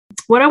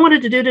what I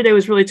wanted to do today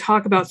was really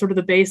talk about sort of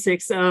the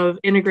basics of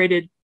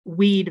integrated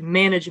weed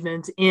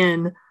management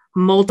in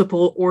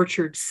multiple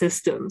orchard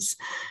systems.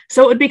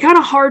 So it'd be kind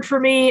of hard for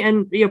me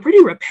and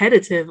pretty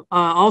repetitive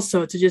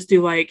also to just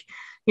do like,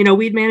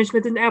 weed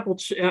management in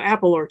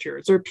apple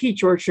orchards or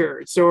peach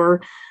orchards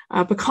or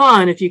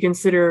pecan, if you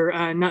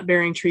consider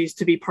nut-bearing trees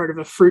to be part of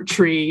a fruit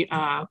tree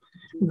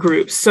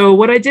group. So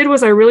what I did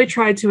was I really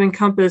tried to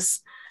encompass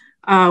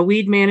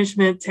weed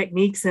management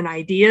techniques and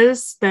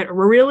ideas that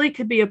really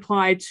could be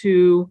applied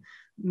to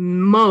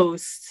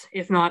most,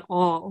 if not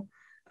all,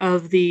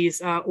 of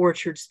these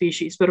orchard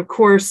species. But of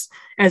course,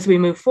 as we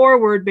move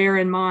forward, bear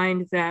in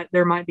mind that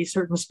there might be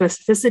certain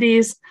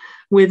specificities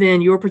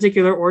within your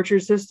particular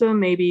orchard system.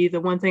 Maybe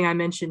the one thing I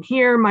mentioned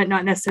here might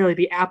not necessarily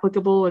be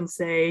applicable in,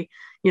 say,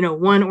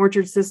 one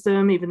orchard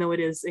system, even though it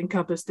is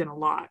encompassed in a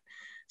lot.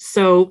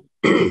 So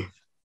if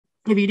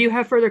you do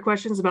have further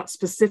questions about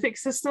specific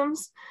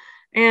systems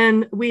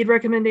and weed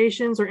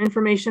recommendations or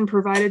information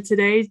provided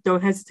today,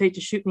 don't hesitate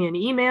to shoot me an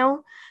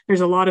email.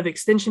 There's a lot of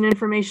extension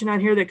information out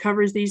here that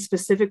covers these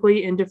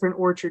specifically in different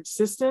orchard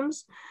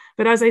systems.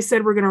 But as I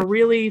said, we're going to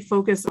really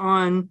focus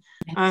on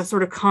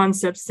sort of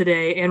concepts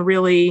today and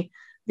really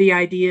the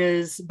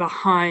ideas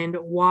behind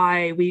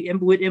why we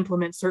would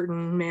implement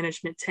certain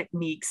management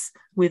techniques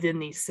within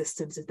these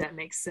systems, if that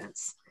makes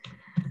sense.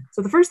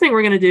 So the first thing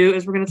we're going to do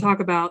is we're going to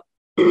talk about,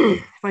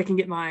 if I can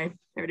get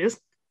there it is.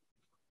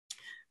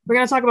 We're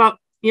going to talk about,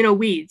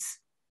 weeds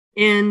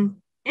in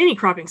any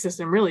cropping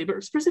system, really,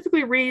 but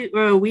specifically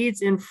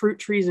weeds in fruit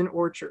trees and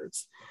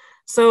orchards.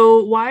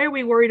 So why are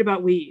we worried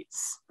about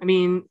weeds? I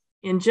mean,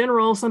 in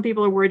general, some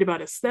people are worried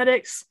about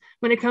aesthetics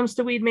when it comes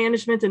to weed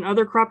management and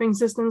other cropping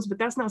systems, but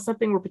that's not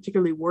something we're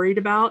particularly worried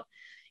about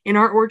in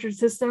our orchard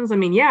systems. I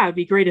mean, yeah, it'd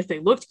be great if they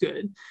looked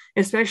good,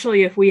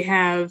 especially if we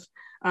have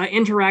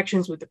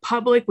interactions with the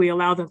public. We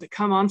allow them to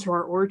come onto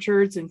our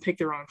orchards and pick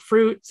their own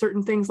fruit,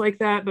 certain things like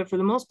that. But for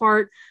the most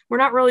part, we're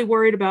not really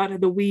worried about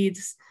the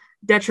weeds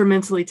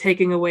detrimentally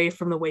taking away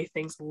from the way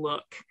things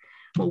look.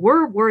 What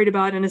we're worried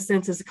about, in a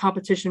sense, is a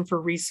competition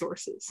for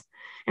resources.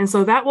 And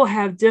so that will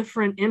have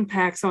different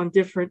impacts on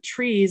different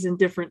trees and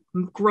different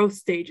growth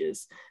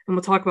stages. And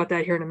we'll talk about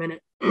that here in a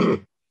minute.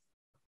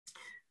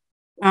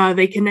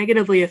 They can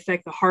negatively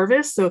affect the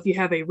harvest. So if you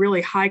have a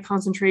really high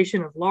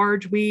concentration of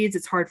large weeds,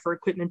 it's hard for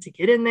equipment to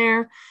get in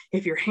there.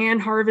 If you're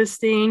hand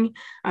harvesting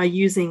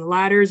using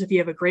ladders, if you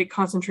have a great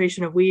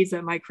concentration of weeds,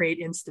 that might create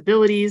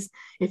instabilities.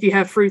 If you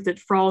have fruit that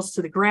falls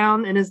to the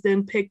ground and is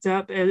then picked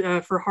up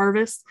for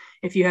harvest,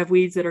 if you have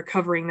weeds that are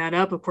covering that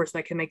up, of course,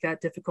 that can make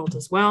that difficult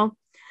as well.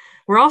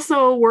 We're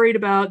also worried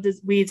about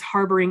weeds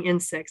harboring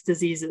insects,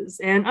 diseases,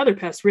 and other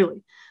pests,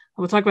 really.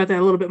 We'll talk about that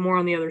a little bit more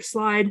on the other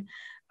slide.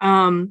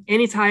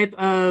 Any type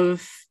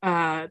of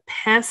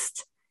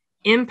pest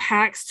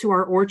impacts to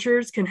our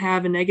orchards can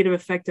have a negative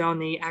effect on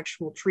the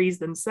actual trees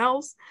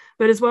themselves,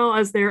 but as well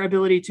as their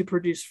ability to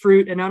produce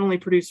fruit, and not only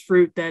produce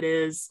fruit that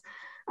is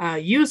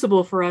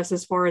usable for us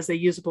as far as a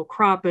usable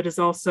crop, but is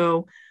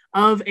also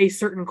of a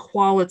certain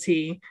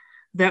quality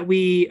that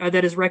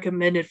that is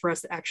recommended for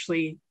us to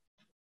actually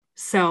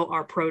sell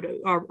our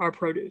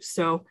produce.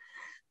 So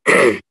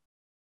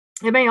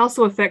it may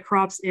also affect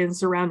crops in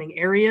surrounding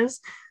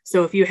areas.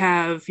 So if you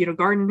have,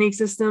 gardening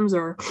systems,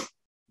 or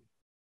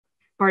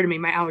pardon me,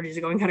 my allergies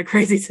are going kind of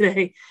crazy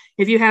today.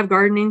 If you have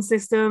gardening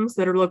systems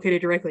that are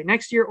located directly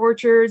next to your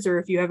orchards, or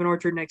if you have an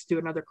orchard next to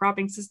another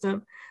cropping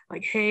system,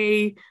 like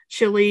hay,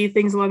 chili,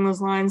 things along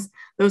those lines,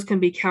 those can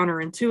be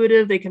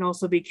counterintuitive. They can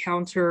also be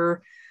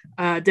counter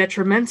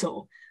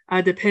detrimental,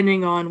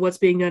 depending on what's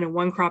being done in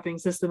one cropping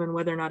system and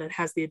whether or not it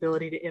has the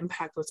ability to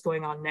impact what's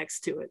going on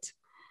next to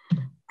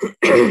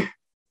it.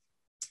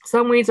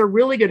 Some weeds are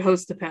really good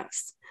hosts to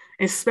pests,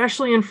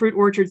 especially in fruit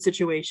orchard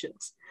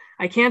situations.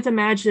 I can't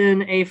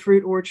imagine a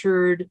fruit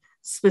orchard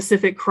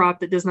specific crop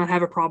that does not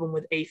have a problem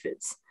with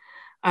aphids.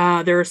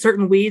 There are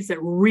certain weeds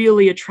that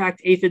really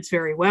attract aphids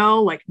very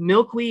well, like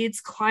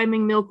milkweeds,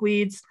 climbing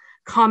milkweeds,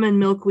 common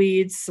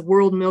milkweeds,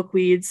 world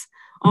milkweeds,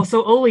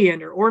 also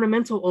oleander,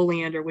 ornamental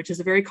oleander, which is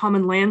a very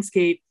common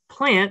landscape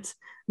plant,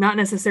 not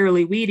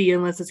necessarily weedy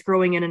unless it's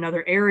growing in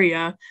another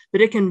area,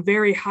 but it can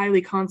very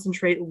highly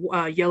concentrate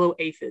yellow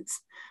aphids,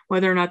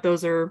 whether or not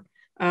those are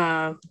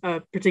a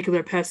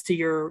particular pest to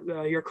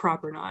your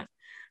crop or not.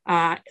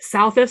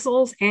 Sow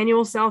thistles,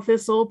 annual sow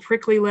thistle,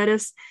 prickly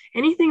lettuce,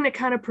 anything that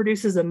kind of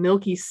produces a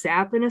milky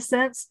sap in a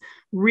sense,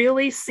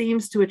 really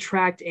seems to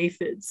attract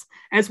aphids,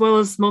 as well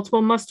as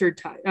multiple mustard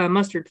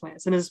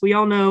plants. And as we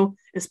all know,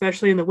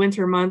 especially in the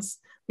winter months,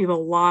 we have a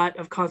lot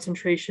of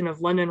concentration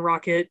of London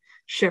rocket,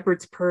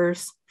 shepherd's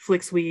purse,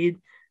 flaxweed,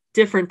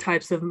 different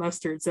types of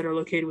mustards that are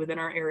located within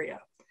our area.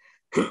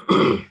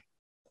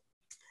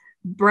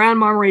 Brown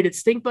marmorated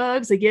stink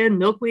bugs, again,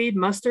 milkweed,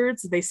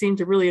 mustards, they seem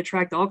to really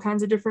attract all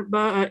kinds of different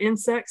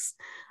insects.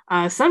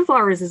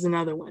 Sunflowers is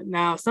another one.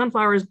 Now,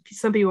 sunflowers,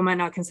 some people might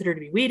not consider to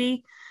be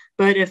weedy,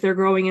 but if they're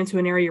growing into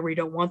an area where you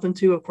don't want them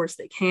to, of course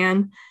they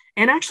can.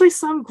 And actually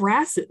some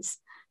grasses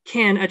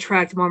can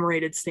attract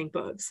marmorated stink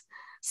bugs.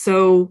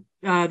 So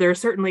there are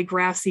certainly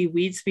grassy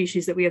weed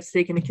species that we have to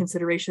take into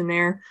consideration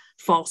there.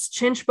 False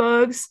chinch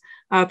bugs.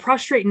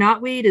 Prostrate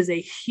knotweed is a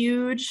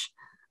huge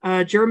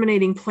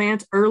germinating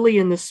plant early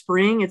in the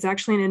spring. It's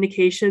actually an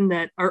indication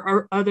that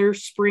our other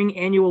spring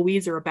annual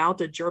weeds are about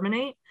to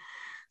germinate.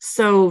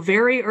 So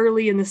very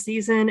early in the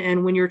season,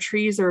 and when your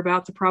trees are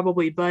about to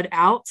probably bud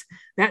out,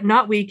 that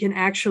knotweed can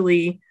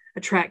actually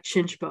attract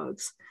chinch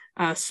bugs.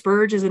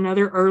 Spurge is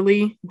another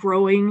early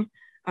growing,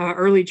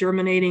 early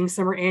germinating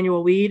summer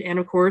annual weed. And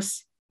of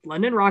course,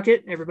 London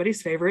rocket,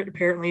 everybody's favorite,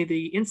 apparently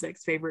the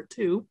insect's favorite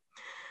too.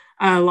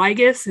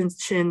 Lygus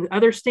and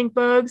other stink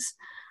bugs.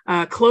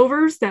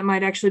 Clovers, that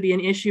might actually be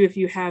an issue if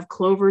you have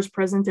clovers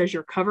present as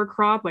your cover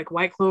crop, like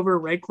white clover,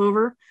 red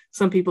clover.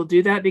 Some people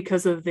do that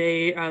because of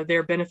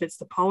their benefits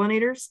to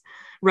pollinators.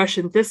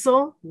 Russian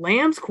thistle,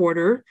 lamb's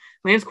quarter.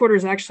 Lamb's quarter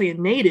is actually a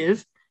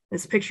native.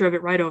 There's a picture of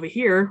it right over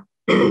here.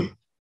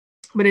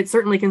 But it's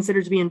certainly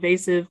considered to be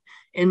invasive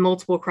in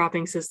multiple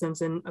cropping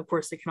systems. And of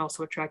course, it can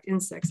also attract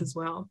insects as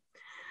well.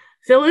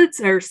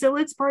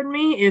 Psyllids, pardon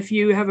me, if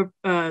you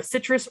have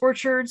citrus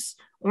orchards,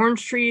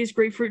 orange trees,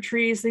 grapefruit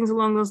trees, things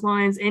along those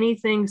lines,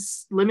 anything,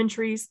 lemon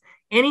trees,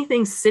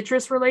 anything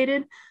citrus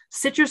related,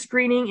 citrus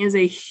greening is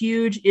a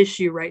huge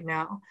issue right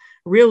now,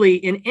 really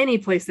in any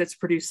place that's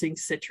producing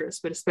citrus,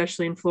 but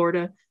especially in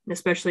Florida and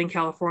especially in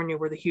California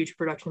where the huge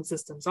production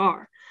systems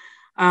are.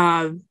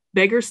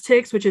 Beggar's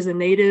ticks, which is a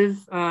native,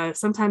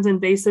 sometimes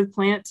invasive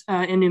plant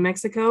in New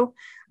Mexico.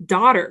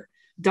 Dodder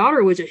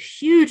was a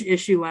huge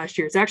issue last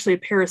year. It's actually a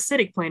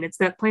parasitic plant. It's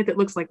that plant that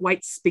looks like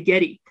white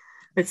spaghetti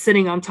that's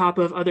sitting on top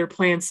of other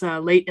plants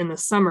late in the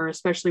summer,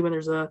 especially when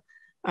there's a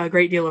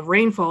great deal of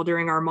rainfall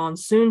during our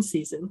monsoon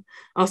season.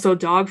 Also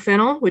dog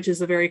fennel, which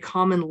is a very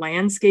common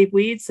landscape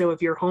weed. So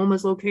if your home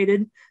is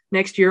located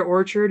next to your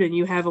orchard and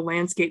you have a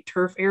landscape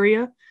turf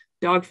area,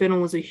 dog fennel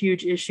was a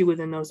huge issue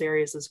within those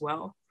areas as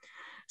well.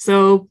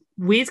 So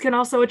weeds can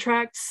also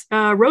attract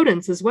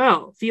rodents as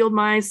well. Field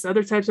mice,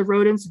 other types of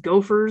rodents,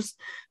 gophers.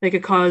 They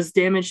could cause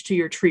damage to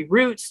your tree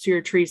roots, to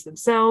your trees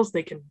themselves.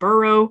 They can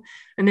burrow,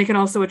 and they can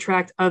also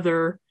attract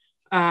other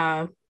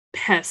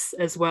pests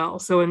as well.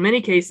 So in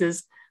many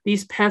cases,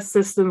 these pest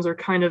systems are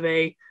kind of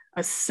a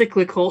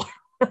cyclical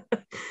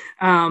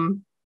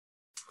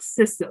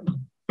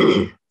system.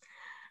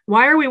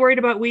 Why are we worried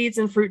about weeds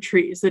and fruit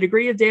trees? The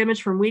degree of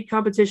damage from weed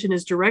competition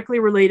is directly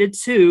related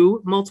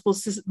to multiple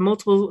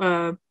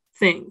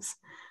things.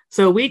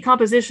 So weed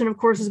composition, of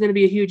course, is going to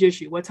be a huge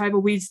issue. What type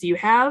of weeds do you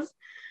have?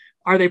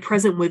 Are they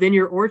present within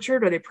your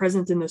orchard? Are they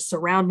present in the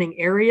surrounding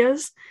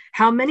areas?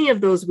 How many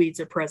of those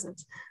weeds are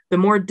present? The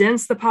more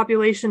dense the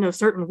population of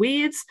certain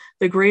weeds,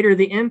 the greater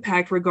the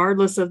impact,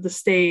 regardless of the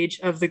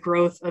stage of the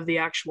growth of the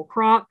actual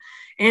crop.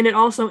 And it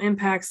also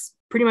impacts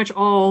pretty much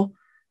all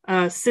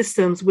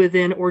systems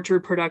within orchard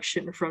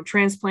production, from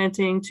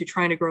transplanting to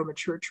trying to grow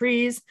mature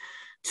trees,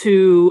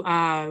 to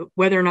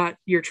whether or not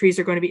your trees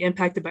are going to be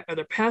impacted by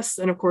other pests,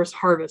 and of course,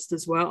 harvest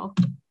as well.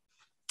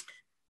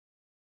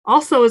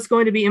 Also, it's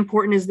going to be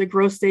important is the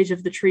growth stage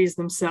of the trees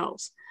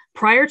themselves.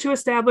 Prior to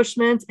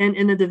establishment and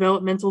in the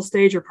developmental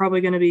stage are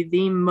probably going to be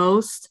the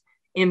most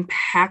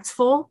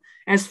impactful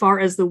as far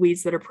as the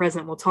weeds that are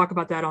present. We'll talk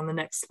about that on the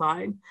next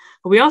slide.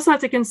 But we also have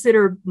to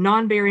consider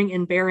non-bearing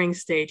and bearing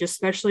stage,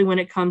 especially when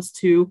it comes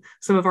to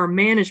some of our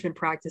management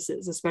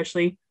practices,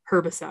 especially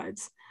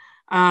herbicides.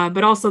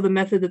 But also the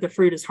method that the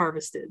fruit is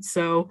harvested.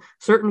 So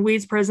certain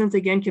weeds present,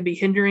 again, can be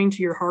hindering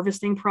to your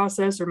harvesting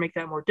process or make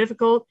that more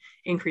difficult,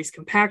 increase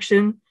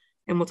compaction,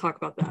 and we'll talk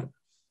about that.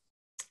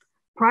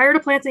 Prior to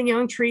planting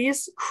young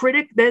trees,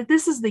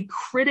 this is the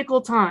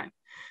critical time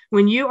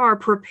when you are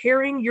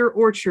preparing your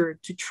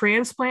orchard to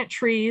transplant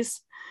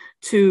trees,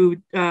 to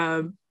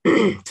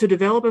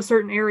develop a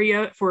certain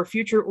area for a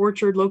future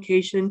orchard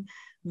location.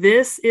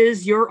 This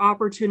is your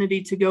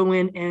opportunity to go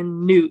in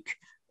and nuke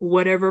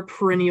whatever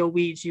perennial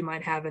weeds you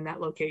might have in that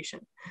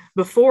location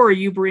before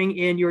you bring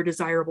in your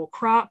desirable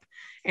crop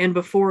and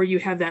before you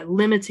have that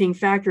limiting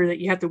factor that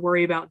you have to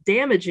worry about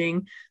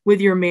damaging with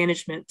your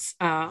management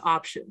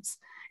options.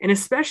 And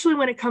especially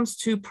when it comes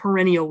to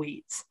perennial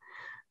weeds.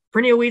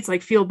 Perennial weeds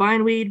like field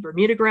bindweed,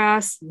 Bermuda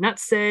grass,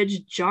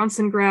 nutsedge,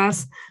 Johnson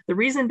grass. The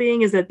reason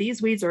being is that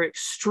these weeds are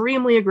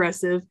extremely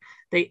aggressive.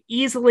 They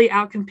easily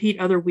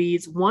outcompete other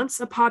weeds. Once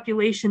a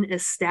population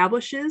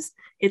establishes,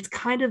 it's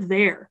kind of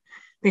there.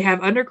 They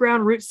have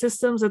underground root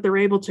systems that they're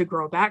able to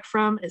grow back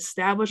from,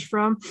 establish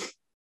from,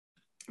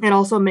 and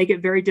also make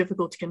it very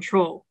difficult to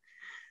control.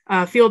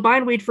 Field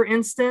bindweed, for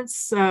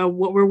instance,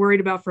 what we're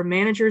worried about for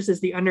managers is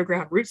the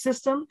underground root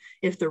system.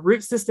 If the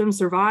root system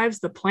survives,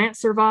 the plant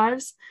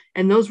survives,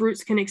 and those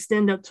roots can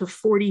extend up to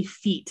 40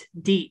 feet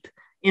deep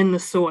in the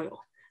soil.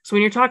 So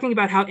when you're talking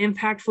about how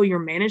impactful your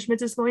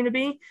management is going to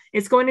be,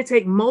 it's going to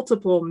take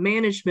multiple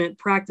management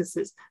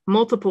practices,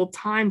 multiple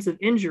times of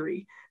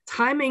injury,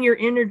 timing your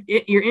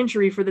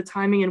injury for the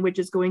timing in which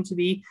it's going to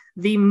be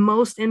the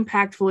most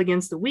impactful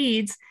against the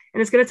weeds,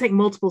 and it's going to take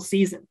multiple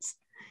seasons.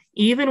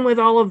 Even with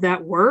all of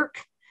that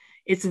work,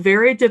 it's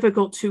very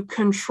difficult to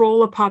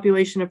control a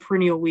population of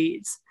perennial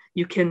weeds.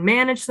 You can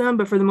manage them,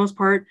 but for the most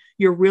part,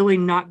 you're really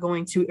not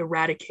going to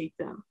eradicate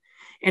them.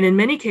 And in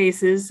many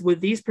cases, with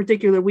these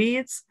particular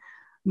weeds,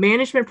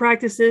 management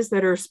practices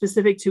that are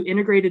specific to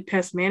integrated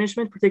pest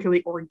management,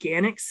 particularly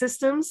organic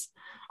systems,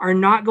 are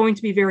not going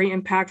to be very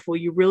impactful.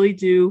 You really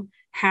do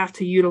have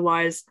to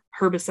utilize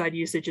herbicide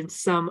usage in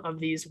some of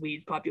these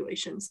weed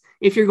populations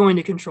if you're going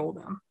to control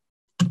them.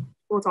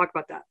 We'll talk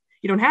about that.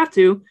 You don't have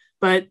to,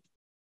 but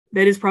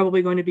that is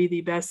probably going to be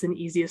the best and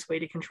easiest way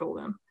to control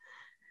them.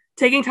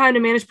 Taking time to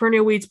manage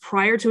perennial weeds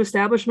prior to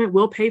establishment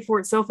will pay for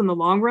itself in the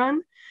long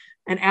run.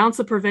 An ounce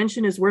of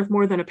prevention is worth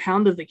more than a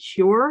pound of the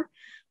cure.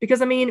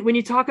 Because, I mean, when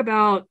you talk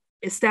about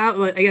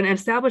an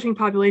establishing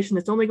population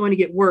that's only going to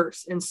get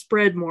worse and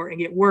spread more and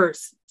get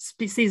worse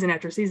season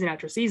after season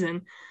after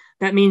season,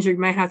 that means you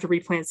might have to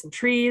replant some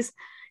trees.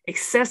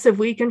 Excessive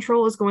weed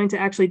control is going to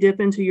actually dip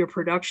into your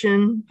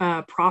production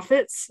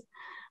profits,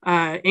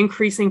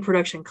 increasing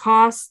production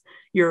costs.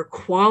 Your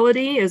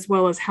quality, as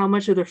well as how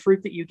much of the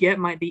fruit that you get,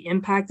 might be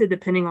impacted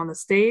depending on the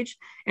stage.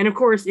 And of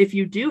course, if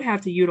you do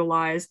have to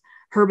utilize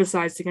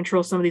herbicides to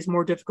control some of these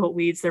more difficult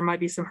weeds, there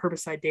might be some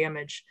herbicide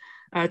damage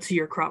to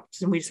your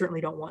crops, and we certainly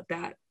don't want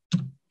that.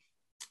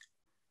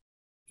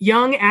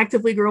 Young,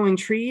 actively growing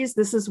trees,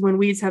 this is when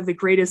weeds have the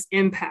greatest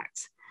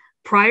impact.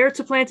 Prior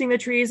to planting the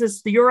trees,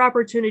 it's your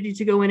opportunity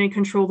to go in and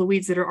control the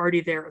weeds that are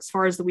already there. As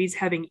far as the weeds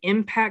having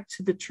impact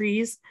to the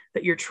trees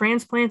that you're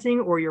transplanting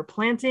or you're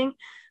planting,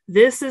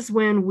 this is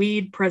when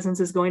weed presence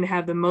is going to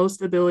have the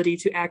most ability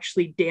to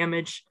actually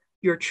damage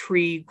your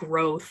tree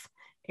growth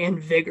and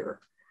vigor.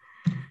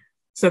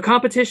 So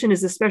competition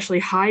is especially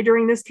high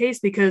during this case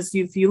because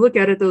if you look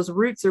at it, those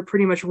roots are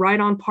pretty much right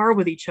on par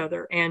with each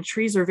other, and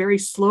trees are very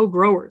slow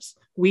growers.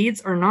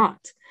 Weeds are not.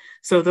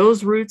 So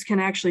those roots can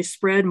actually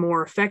spread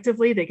more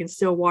effectively. They can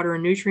still water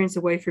and nutrients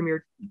away from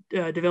your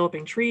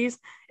developing trees,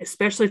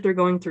 especially if they're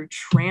going through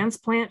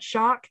transplant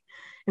shock.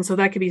 And so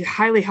that could be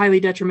highly, highly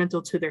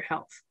detrimental to their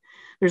health.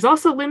 There's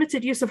also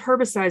limited use of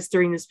herbicides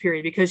during this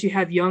period because you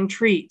have young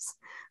trees.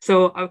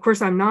 So of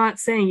course, I'm not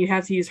saying you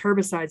have to use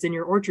herbicides in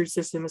your orchard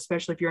system,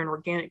 especially if you're in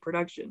organic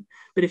production.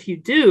 But if you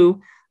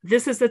do,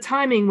 this is the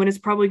timing when it's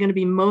probably going to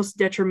be most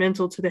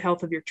detrimental to the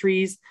health of your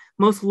trees,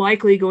 most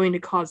likely going to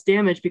cause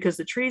damage because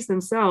the trees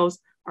themselves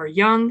are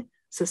young,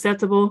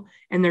 susceptible,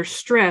 and they're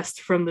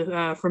stressed from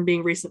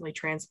being recently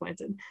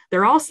transplanted.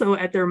 They're also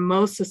at their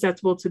most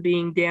susceptible to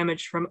being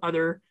damaged from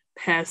other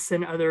pests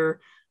and other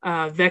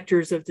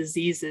vectors of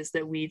diseases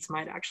that weeds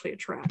might actually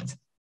attract.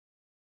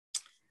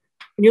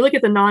 When you look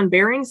at the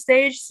non-bearing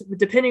stage,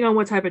 depending on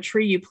what type of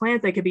tree you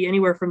plant, they could be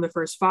anywhere from the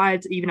first 5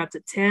 to even up to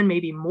 10,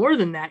 maybe more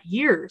than that,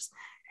 years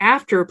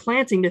after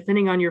planting,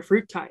 depending on your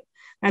fruit type.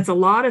 That's a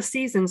lot of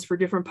seasons for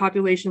different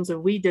populations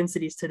of weed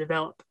densities to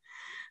develop.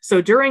 So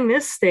during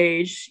this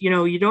stage,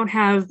 you don't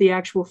have the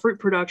actual fruit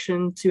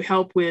production to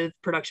help with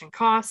production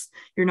costs.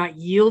 You're not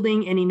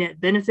yielding any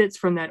net benefits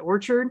from that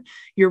orchard.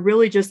 You're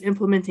really just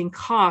implementing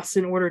costs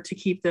in order to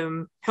keep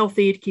them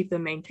healthy, to keep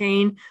them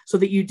maintained so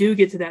that you do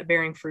get to that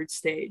bearing fruit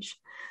stage.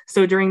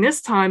 So during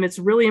this time, it's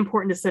really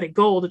important to set a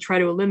goal to try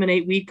to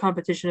eliminate weed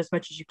competition as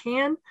much as you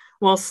can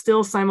while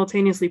still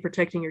simultaneously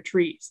protecting your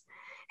trees.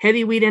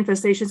 Heavy weed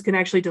infestations can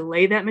actually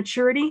delay that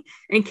maturity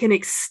and can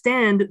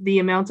extend the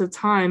amount of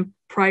time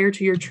prior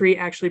to your tree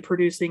actually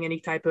producing any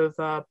type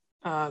of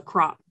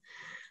crop.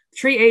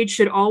 Tree age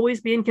should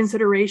always be in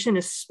consideration,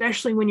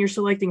 especially when you're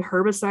selecting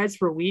herbicides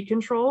for weed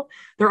control.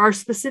 There are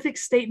specific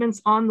statements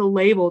on the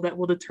label that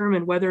will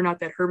determine whether or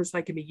not that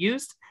herbicide can be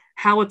used,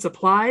 how it's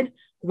applied,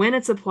 when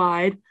it's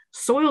applied,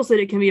 soils that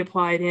it can be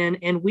applied in,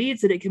 and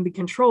weeds that it can be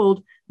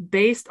controlled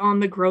based on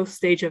the growth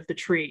stage of the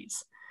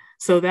trees.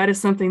 So that is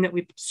something that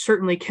we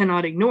certainly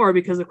cannot ignore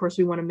because, of course,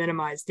 we want to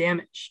minimize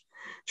damage.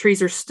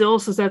 Trees are still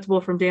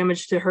susceptible from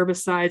damage to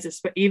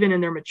herbicides, even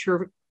in their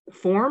mature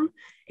form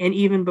and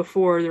even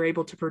before they're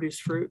able to produce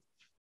fruit.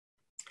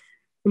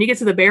 When you get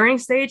to the bearing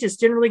stage, it's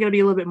generally going to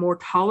be a little bit more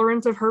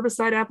tolerant of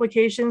herbicide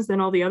applications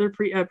than all the other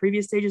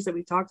previous stages that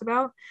we talked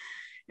about.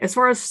 As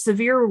far as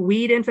severe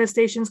weed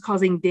infestations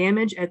causing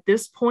damage at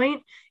this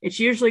point, it's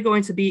usually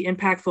going to be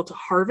impactful to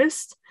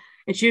harvest.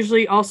 It's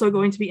usually also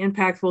going to be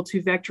impactful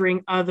to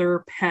vectoring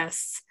other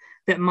pests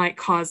that might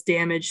cause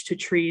damage to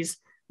trees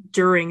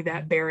during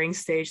that bearing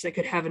stage that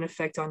could have an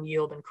effect on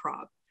yield and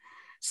crop.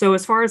 So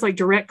as far as like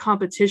direct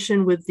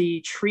competition with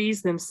the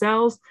trees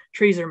themselves,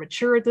 trees are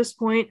mature at this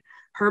point.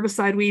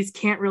 Herbicide weeds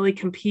can't really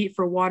compete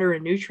for water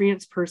and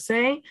nutrients per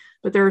se,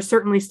 but there are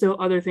certainly still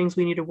other things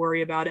we need to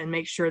worry about and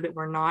make sure that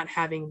we're not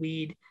having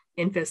weed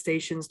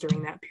infestations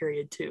during that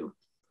period too.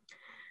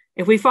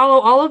 If we follow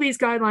all of these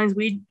guidelines,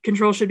 weed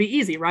control should be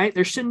easy, right?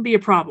 There shouldn't be a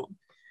problem.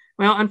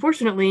 Well,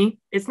 unfortunately,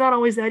 it's not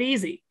always that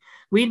easy.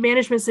 Weed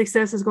management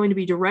success is going to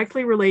be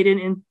directly related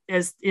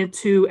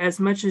into as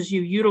much as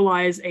you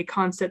utilize a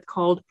concept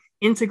called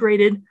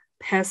integrated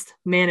pest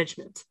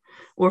management,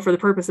 or for the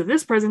purpose of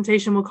this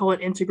presentation, we'll call it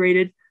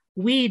integrated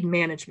weed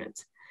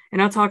management. And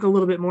I'll talk a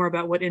little bit more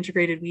about what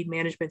integrated weed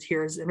management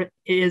here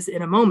is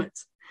in a moment.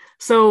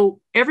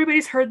 So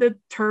everybody's heard the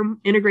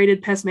term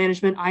integrated pest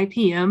management,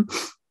 IPM.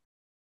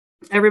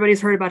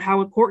 Everybody's heard about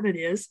how important it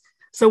is.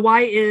 So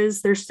why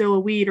is there still a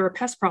weed or a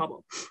pest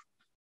problem?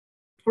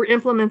 We're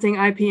implementing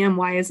IPM.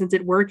 Why isn't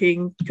it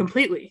working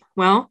completely?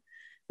 Well,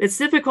 it's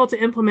difficult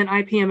to implement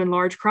IPM in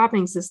large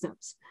cropping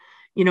systems.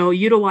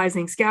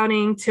 Utilizing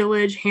scouting,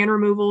 tillage, hand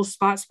removal,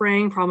 spot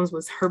spraying, problems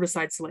with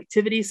herbicide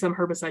selectivity. Some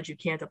herbicides you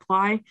can't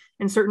apply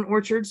in certain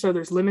orchards, so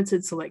there's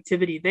limited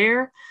selectivity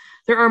there.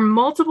 There are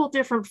multiple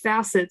different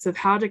facets of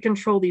how to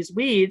control these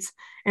weeds,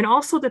 and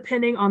also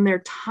depending on their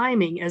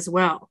timing as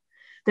well,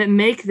 that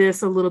make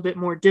this a little bit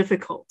more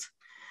difficult.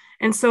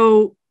 And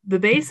so the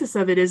basis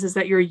of it is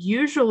that you're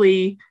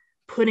usually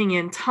putting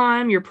in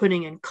time, you're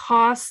putting in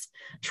cost,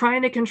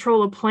 trying to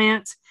control a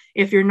plant.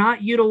 If you're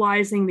not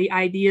utilizing the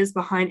ideas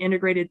behind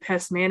integrated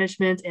pest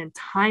management and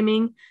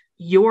timing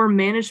your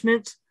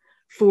management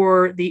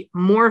for the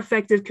more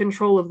effective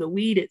control of the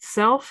weed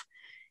itself,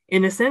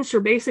 in a sense,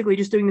 you're basically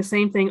just doing the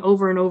same thing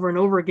over and over and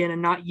over again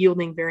and not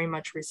yielding very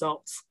much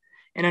results.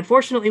 And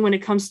unfortunately, when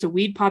it comes to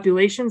weed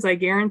populations, I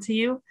guarantee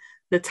you,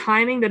 the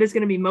timing that is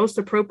going to be most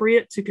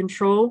appropriate to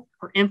control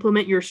or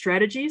implement your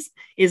strategies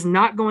is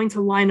not going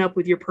to line up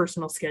with your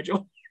personal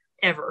schedule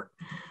ever.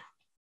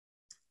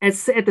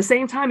 At the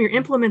same time, you're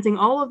implementing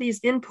all of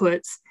these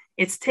inputs.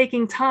 It's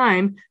taking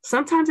time.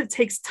 Sometimes it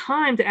takes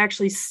time to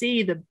actually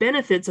see the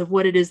benefits of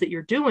what it is that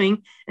you're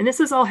doing. And this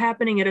is all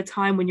happening at a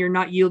time when you're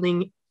not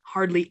yielding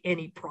hardly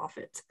any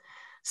profit.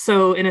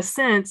 So in a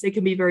sense, it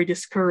can be very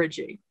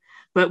discouraging.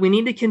 But we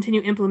need to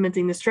continue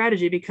implementing the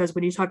strategy, because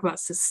when you talk about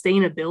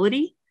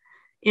sustainability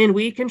in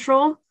weed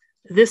control,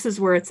 this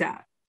is where it's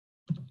at.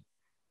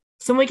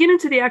 So when we get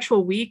into the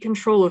actual weed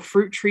control of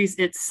fruit trees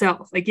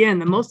itself, again,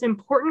 the most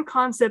important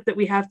concept that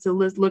we have to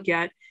look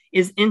at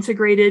is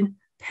integrated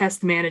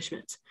pest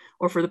management,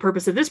 or for the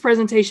purpose of this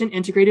presentation,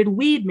 integrated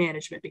weed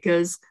management,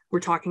 because we're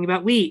talking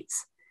about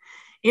weeds.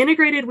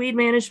 Integrated weed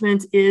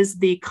management is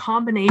the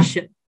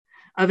combination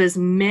of as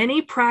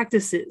many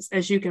practices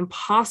as you can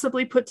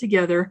possibly put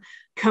together,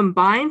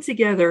 combined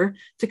together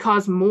to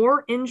cause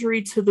more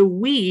injury to the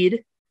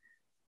weed,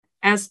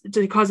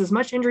 to cause as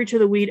much injury to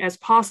the weed as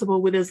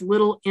possible with as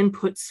little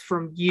inputs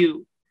from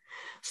you.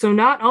 So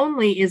not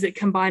only is it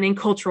combining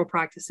cultural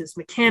practices,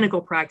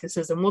 mechanical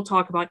practices, and we'll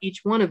talk about each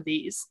one of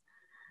these,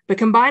 but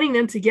combining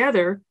them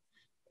together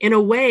in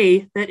a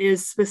way that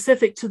is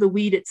specific to the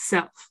weed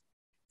itself.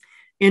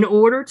 In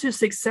order to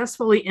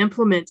successfully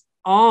implement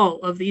all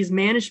of these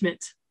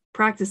management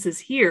practices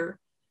here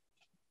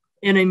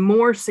in a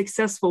more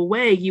successful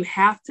way, you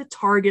have to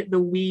target the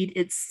weed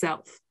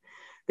itself.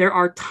 There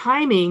are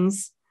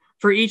timings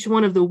for each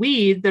one of the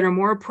weed that are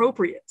more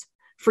appropriate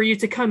for you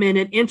to come in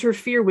and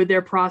interfere with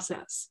their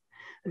process.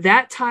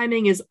 That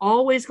timing is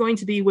always going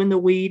to be when the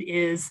weed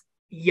is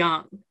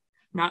young,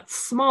 not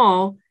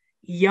small,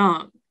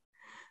 young.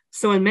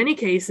 So in many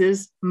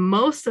cases,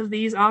 most of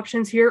these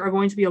options here are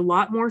going to be a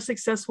lot more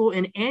successful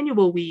in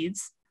annual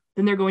weeds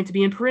than they're going to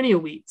be in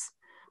perennial weeds,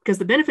 because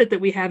the benefit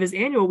that we have is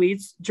annual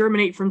weeds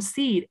germinate from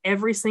seed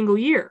every single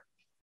year.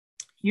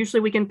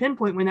 Usually we can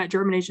pinpoint when that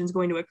germination is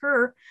going to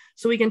occur,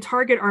 so we can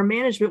target our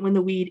management when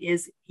the weed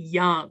is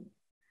young.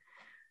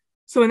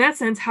 So in that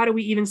sense, how do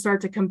we even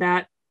start to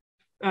combat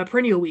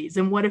perennial weeds?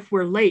 And what if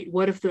we're late?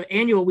 What if the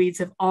annual weeds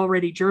have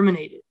already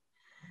germinated?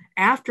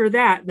 After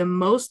that, the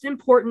most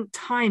important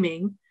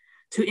timing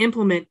to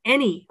implement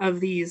any of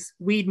these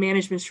weed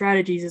management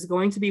strategies is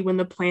going to be when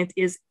the plant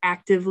is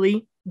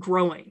actively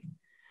growing.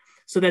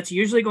 So that's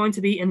usually going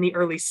to be in the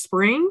early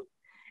spring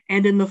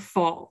and in the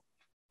fall.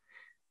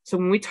 So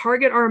when we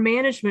target our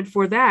management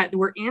for that,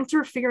 we're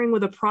interfering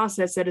with a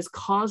process that is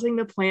causing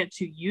the plant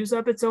to use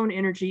up its own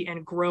energy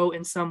and grow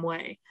in some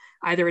way.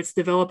 Either it's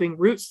developing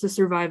roots to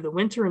survive the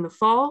winter and the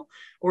fall,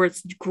 or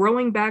it's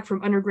growing back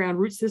from underground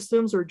root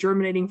systems or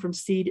germinating from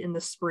seed in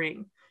the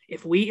spring.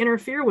 If we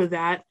interfere with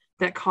that,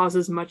 that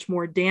causes much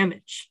more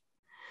damage.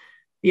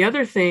 The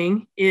other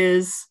thing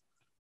is,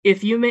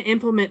 if you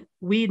implement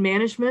weed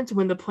management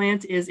when the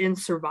plant is in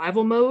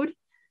survival mode,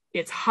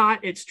 it's hot,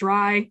 it's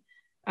dry,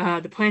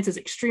 the plant is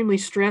extremely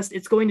stressed,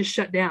 it's going to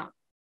shut down.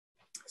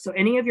 So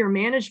any of your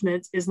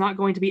management is not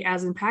going to be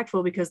as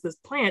impactful because this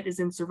plant is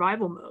in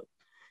survival mode,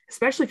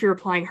 especially if you're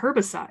applying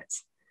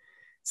herbicides.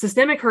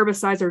 Systemic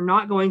herbicides are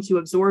not going to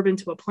absorb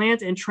into a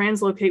plant and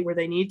translocate where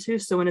they need to.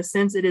 So in a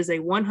sense, it is a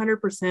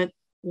 100%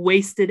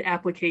 wasted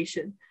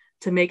application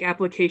to make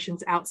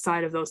applications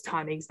outside of those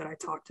timings that I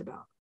talked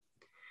about.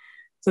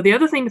 So the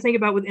other thing to think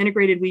about with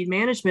integrated weed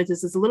management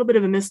is it's a little bit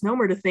of a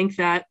misnomer to think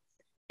that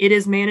it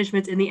is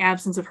management in the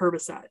absence of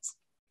herbicides.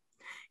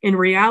 In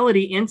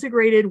reality,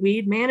 integrated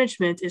weed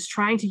management is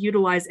trying to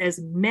utilize as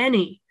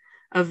many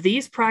of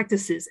these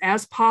practices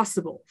as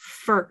possible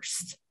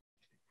first.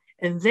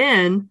 And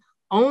then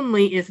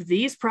only if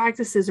these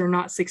practices are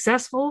not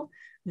successful,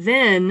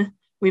 then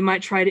we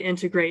might try to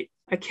integrate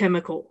a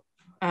chemical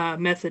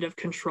method of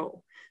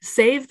control.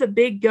 Save the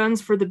big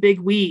guns for the big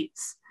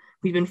weeds.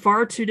 We've been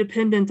far too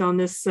dependent on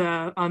this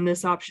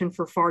option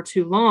for far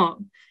too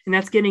long. And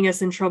that's getting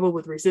us in trouble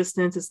with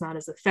resistance. It's not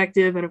as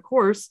effective. And of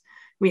course,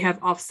 we have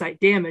offsite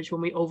damage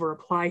when we over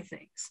apply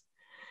things.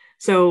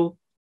 So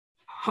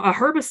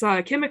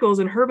herbicide chemicals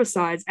and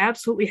herbicides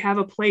absolutely have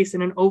a place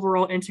in an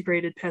overall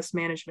integrated pest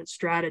management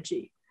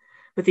strategy.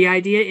 But the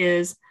idea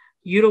is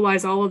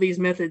utilize all of these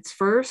methods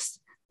first.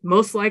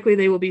 Most likely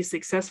they will be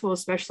successful,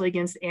 especially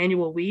against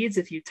annual weeds,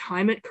 if you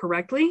time it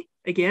correctly,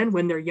 again,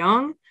 when they're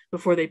young,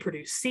 before they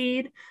produce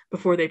seed,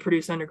 before they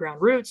produce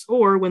underground roots,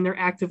 or when they're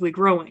actively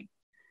growing.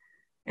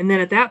 And then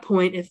at that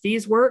point, if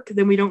these work,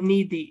 then we don't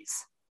need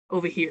these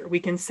over here. We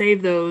can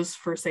save those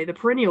for, say, the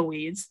perennial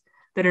weeds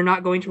that are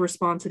not going to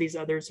respond to these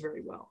others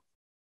very well.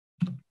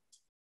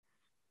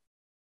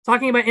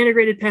 Talking about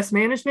integrated pest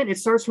management, it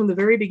starts from the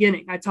very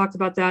beginning. I talked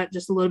about that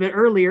just a little bit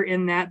earlier,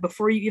 in that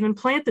before you even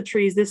plant the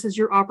trees, this is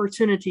your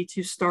opportunity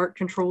to start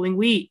controlling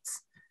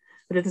weeds.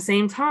 But at the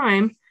same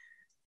time,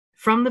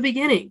 from the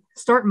beginning,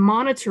 start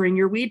monitoring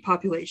your weed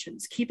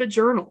populations. Keep a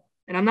journal.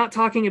 And I'm not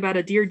talking about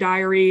a Dear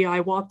Diary, I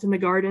walked in the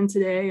garden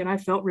today and I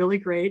felt really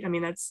great. I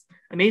mean, that's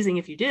amazing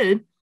if you did.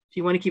 If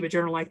you want to keep a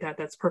journal like that,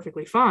 that's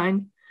perfectly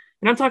fine.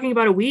 And I'm talking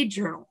about a weed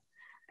journal.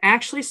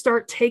 Actually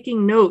start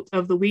taking note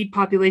of the weed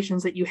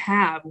populations that you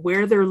have,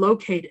 where they're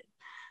located.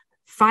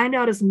 Find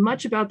out as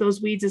much about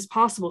those weeds as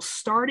possible,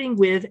 starting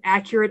with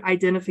accurate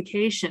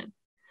identification,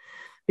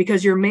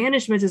 because your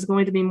management is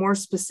going to be more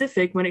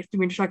specific when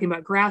you're talking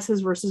about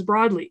grasses versus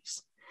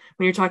broadleaves.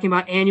 When you're talking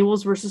about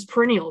annuals versus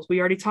perennials, we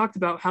already talked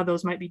about how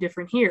those might be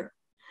different here.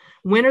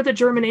 When are the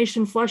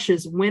germination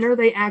flushes? When are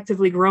they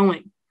actively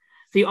growing?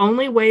 The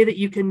only way that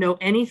you can know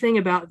anything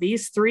about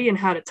these three and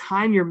how to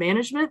time your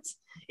management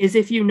is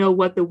if you know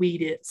what the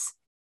weed is.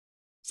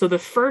 So the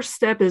first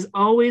step is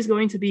always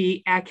going to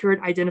be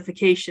accurate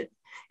identification.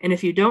 And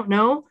if you don't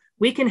know,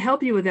 we can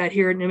help you with that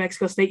here at New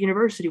Mexico State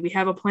University. We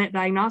have a plant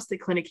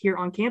diagnostic clinic here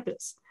on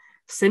campus.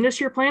 Send us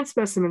your plant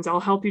specimens. I'll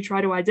help you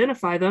try to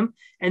identify them.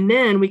 And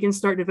then we can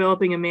start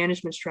developing a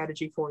management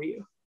strategy for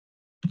you.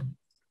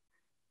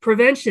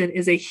 Prevention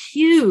is a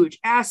huge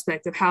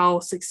aspect of how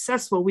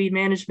successful weed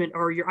management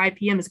or your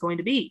IPM is going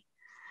to be.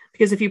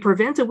 Because if you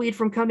prevent a weed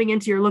from coming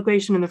into your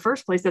location in the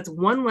first place, that's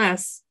one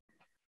less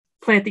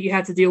plant that you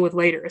have to deal with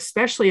later,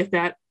 especially if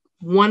that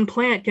one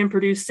plant can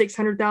produce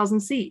 600,000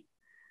 seed,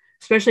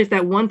 especially if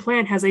that one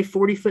plant has a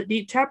 40-foot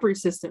deep taproot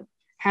system,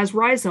 has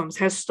rhizomes,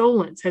 has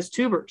stolons, has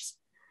tubers.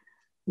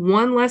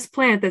 One less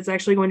plant that's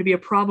actually going to be a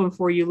problem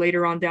for you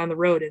later on down the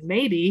road, and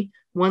maybe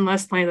one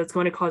less plant that's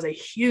going to cause a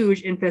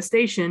huge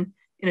infestation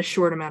in a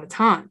short amount of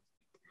time.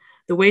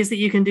 The ways that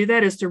you can do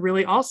that is to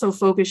really also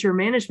focus your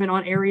management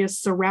on areas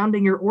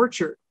surrounding your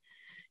orchard.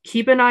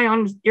 Keep an eye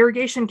on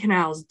irrigation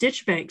canals,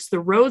 ditch banks, the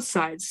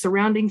roadsides,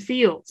 surrounding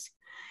fields,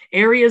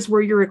 areas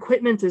where your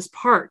equipment is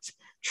parked.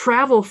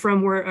 Travel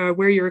from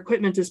where your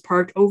equipment is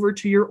parked over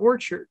to your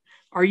orchard.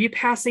 Are you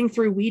passing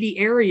through weedy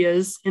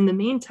areas in the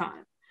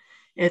meantime?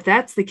 If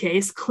that's the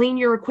case, clean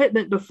your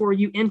equipment before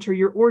you enter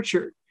your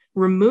orchard.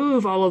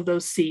 Remove all of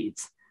those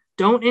seeds.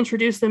 Don't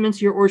introduce them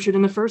into your orchard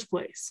in the first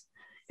place.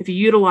 If you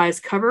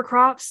utilize cover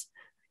crops,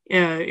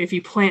 if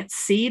you plant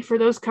seed for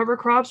those cover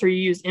crops, or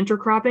you use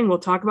intercropping, we'll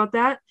talk about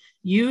that,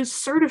 use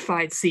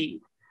certified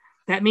seed.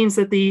 That means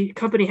that the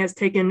company has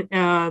taken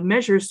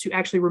measures to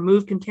actually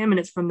remove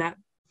contaminants from that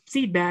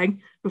seed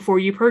bag before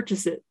you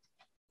purchase it.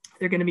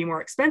 They're going to be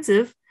more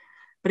expensive,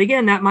 but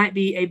again, that might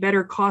be a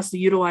better cost to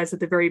utilize at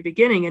the very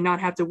beginning and not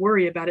have to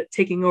worry about it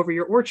taking over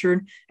your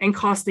orchard and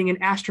costing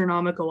an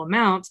astronomical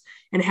amount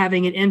and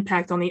having an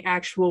impact on the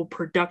actual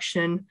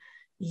production,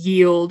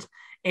 yield,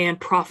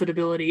 and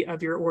profitability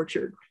of your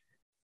orchard.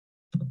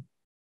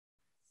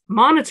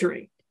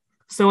 Monitoring.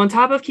 So on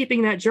top of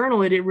keeping that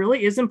journal, it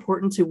really is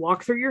important to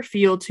walk through your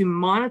field to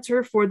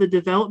monitor for the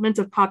development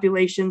of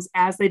populations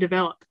as they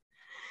develop.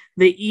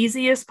 The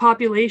easiest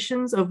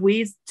populations of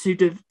weeds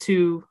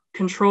to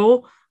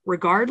control,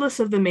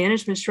 regardless of the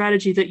management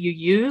strategy that you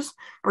use,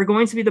 are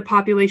going to be the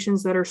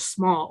populations that are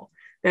small,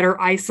 that are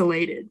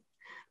isolated.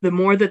 The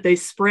more that they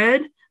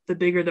spread, the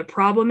bigger the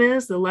problem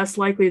is, the less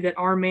likely that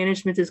our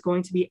management is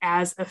going to be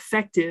as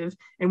effective,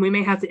 and we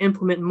may have to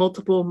implement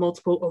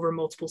multiple over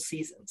multiple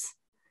seasons.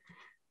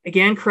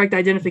 Again, correct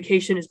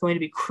identification is going to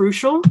be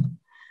crucial.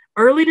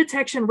 Early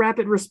detection,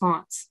 rapid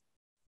response.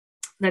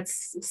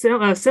 That's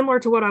similar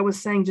to what I was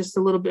saying just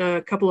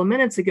a couple of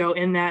minutes ago,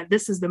 in that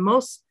this is the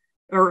most,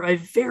 or a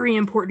very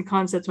important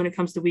concept when it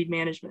comes to weed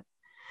management.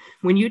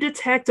 When you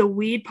detect a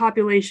weed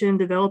population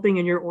developing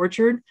in your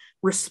orchard,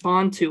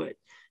 respond to it.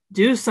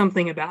 Do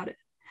something about it.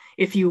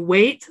 If you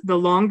wait, the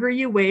longer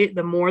you wait,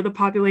 the more the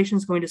population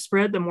is going to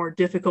spread, the more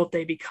difficult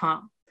they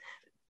become.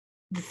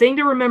 The thing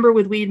to remember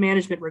with weed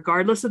management,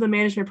 regardless of the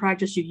management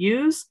practice you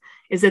use,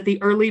 is that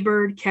the early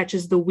bird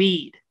catches the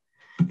weed.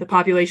 If the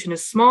population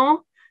is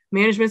small,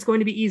 management is going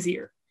to be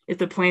easier. If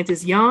the plant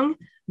is young,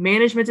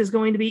 management is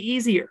going to be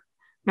easier.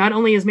 Not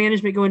only is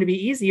management going to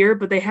be easier,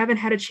 but they haven't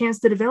had a chance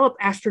to develop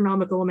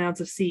astronomical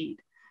amounts of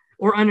seed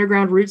or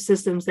underground root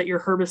systems that your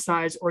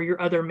herbicides or your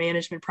other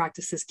management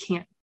practices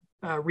can't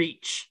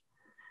reach.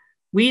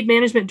 Weed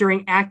management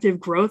during active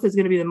growth is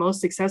going to be the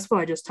most successful.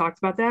 I just talked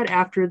about that.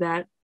 After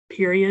that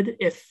period,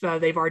 if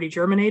they've already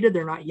germinated,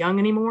 they're not young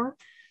anymore,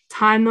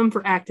 time them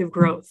for active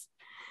growth.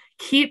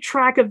 Keep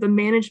track of the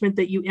management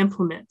that you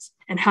implement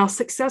and how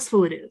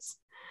successful it is.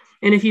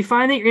 And if you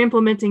find that you're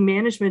implementing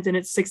management and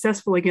it's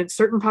successful against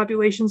certain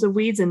populations of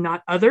weeds and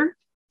not others,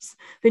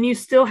 then you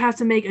still have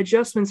to make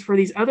adjustments for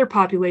these other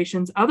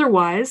populations.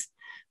 Otherwise,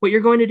 what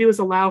you're going to do is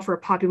allow for a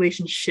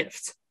population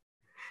shift.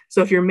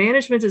 So if your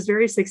management is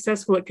very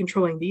successful at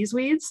controlling these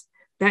weeds,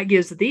 that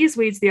gives these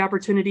weeds the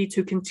opportunity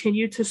to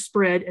continue to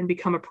spread and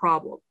become a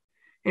problem.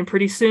 And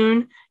pretty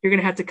soon, you're going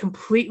to have to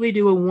completely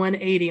do a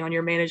 180 on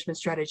your management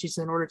strategies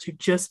in order to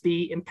just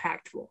be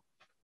impactful.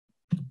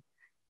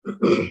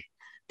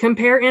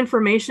 Compare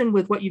information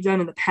with what you've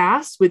done in the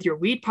past, with your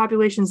weed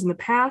populations in the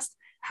past,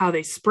 how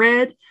they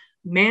spread,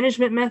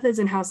 management methods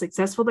and how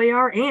successful they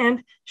are,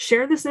 and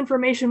share this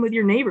information with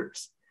your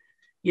neighbors.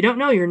 You don't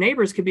know, your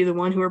neighbors could be the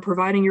one who are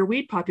providing your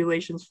weed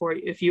populations for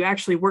you. If you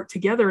actually work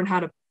together on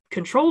how to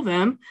control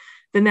them,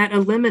 then that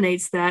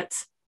eliminates that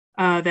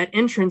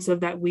entrance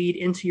of that weed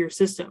into your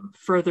system,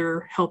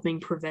 further helping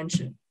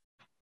prevention.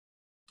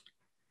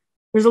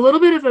 There's a little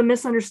bit of a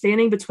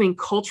misunderstanding between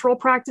cultural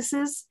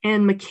practices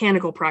and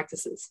mechanical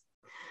practices.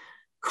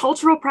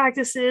 Cultural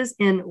practices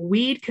in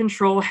weed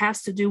control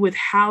has to do with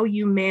how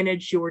you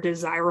manage your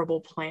desirable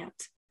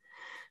plant.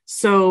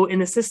 So in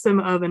the system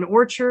of an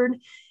orchard,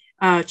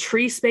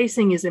 tree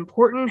spacing is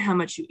important, how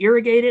much you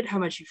irrigate it, how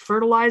much you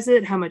fertilize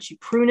it, how much you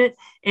prune it.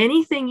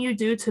 Anything you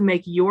do to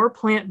make your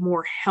plant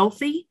more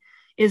healthy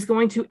is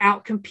going to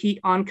outcompete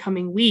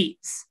oncoming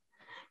weeds.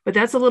 But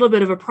that's a little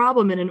bit of a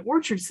problem in an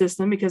orchard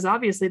system because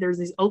obviously there's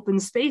these open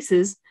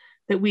spaces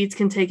that weeds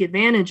can take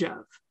advantage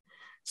of.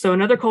 So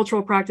another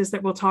cultural practice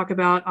that we'll talk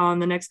about on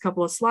the next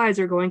couple of slides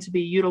are going to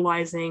be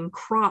utilizing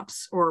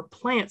crops or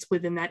plants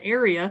within that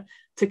area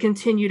to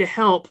continue to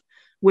help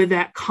with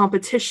that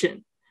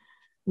competition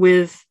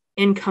with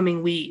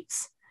incoming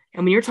weeds.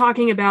 And when you're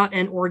talking about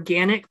an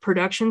organic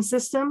production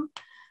system,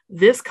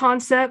 this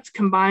concept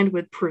combined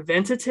with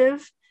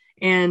preventative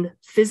and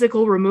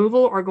physical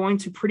removal are going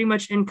to pretty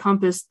much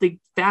encompass the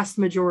vast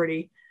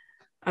majority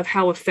of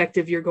how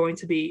effective you're going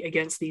to be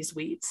against these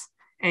weeds.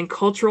 And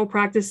cultural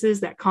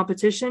practices, that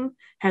competition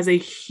has a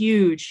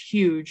huge,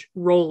 huge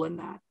role in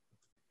that.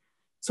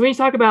 So when you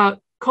talk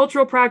about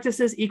cultural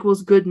practices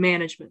equals good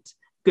management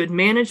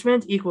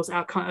equals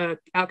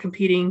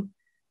outcompeting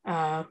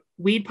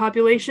weed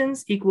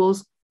populations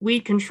equals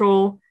weed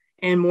control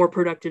and more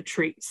productive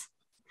trees.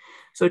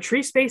 So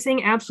tree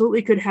spacing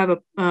absolutely could have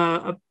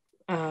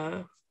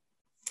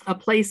a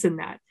place in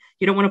that.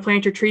 You don't want to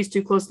plant your trees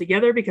too close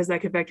together because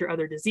that could vector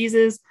other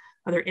diseases,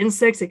 other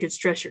insects. It could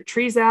stress your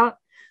trees out.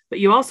 But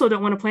you also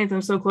don't want to plant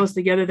them so close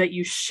together that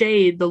you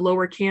shade the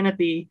lower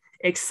canopy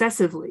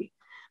excessively.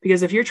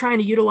 Because if you're trying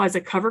to utilize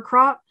a cover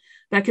crop,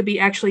 that could be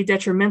actually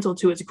detrimental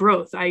to its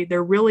growth.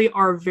 There really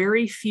are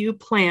very few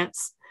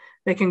plants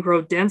that can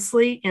grow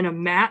densely in a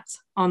mat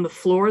on the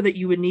floor that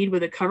you would need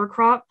with a cover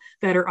crop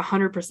that are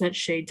 100%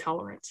 shade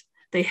tolerant.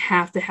 They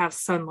have to have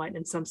sunlight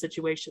in some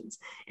situations.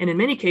 And in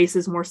many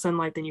cases, more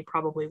sunlight than you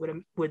probably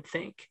would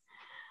think.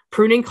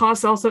 Pruning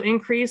costs also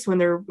increase when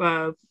they're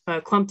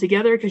clumped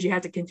together because you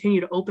have to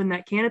continue to open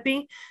that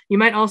canopy. You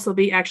might also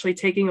be actually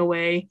taking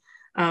away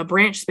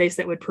branch space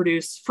that would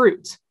produce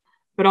fruit.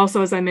 But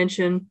also, as I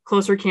mentioned,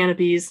 closer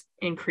canopies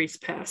increase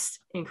pests,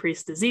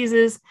 increase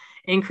diseases,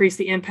 increase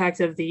the impact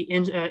of the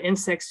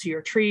insects to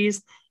your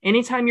trees.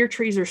 Anytime your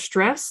trees are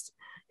stressed,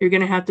 you're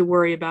going to have to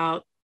worry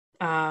about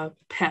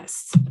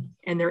pests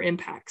and their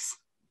impacts.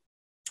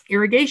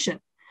 Irrigation.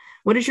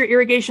 What is your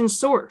irrigation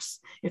source?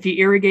 If you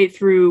irrigate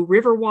through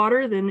river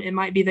water, then it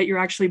might be that you're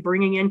actually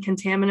bringing in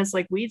contaminants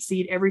like weed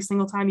seed every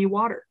single time you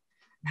water.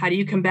 How do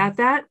you combat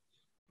that?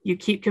 You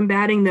keep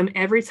combating them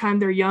every time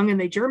they're young and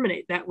they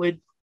germinate. That would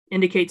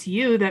indicate to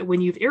you that when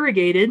you've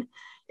irrigated,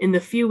 in the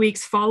few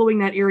weeks following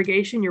that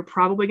irrigation, you're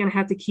probably going to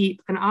have to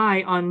keep an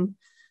eye on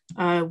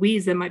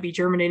weeds that might be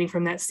germinating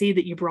from that seed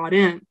that you brought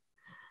in.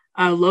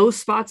 Low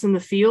spots in the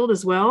field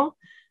as well.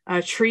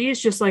 Trees,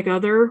 just like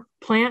other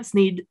plants,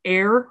 need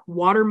air,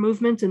 water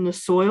movement in the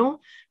soil.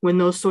 When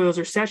those soils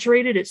are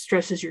saturated, it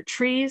stresses your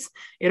trees.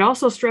 It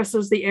also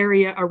stresses the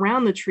area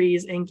around the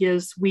trees and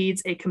gives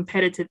weeds a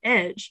competitive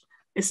edge,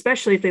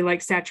 especially if they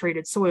like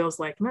saturated soils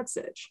like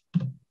nutsedge.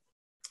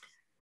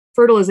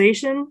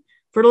 Fertilization.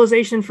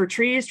 Fertilization for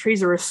trees.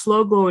 Trees are a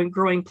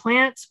slow-growing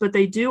plant, but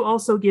they do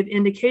also give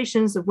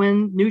indications of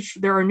when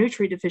there are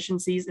nutrient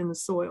deficiencies in the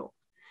soil.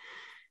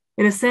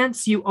 In a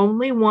sense, you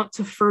only want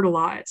to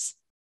fertilize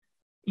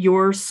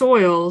your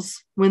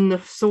soils when the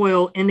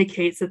soil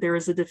indicates that there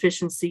is a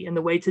deficiency. And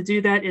the way to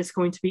do that is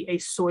going to be a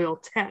soil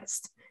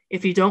test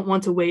if you don't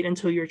want to wait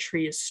until your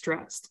tree is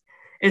stressed,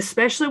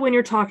 especially when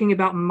you're talking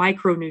about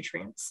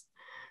micronutrients.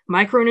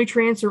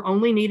 Micronutrients are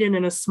only needed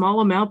in a small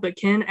amount, but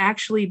can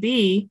actually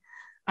be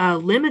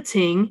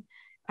limiting,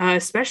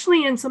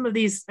 especially in some of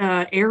these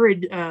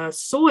arid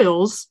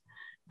soils,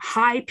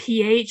 high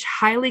pH,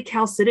 highly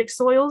calcitic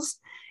soils.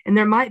 And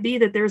there might be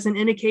that there's an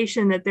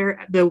indication that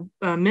the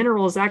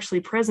mineral is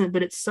actually present,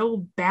 but it's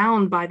so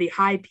bound by the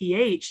high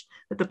pH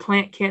that the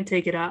plant can't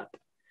take it up.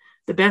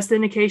 The best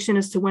indication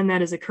as to when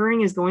that is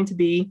occurring is going to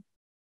be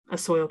a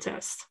soil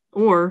test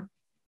or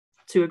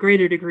to a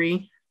greater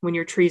degree when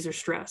your trees are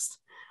stressed.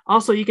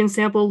 Also, you can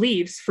sample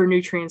leaves for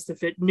nutrient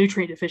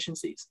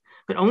deficiencies,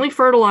 but only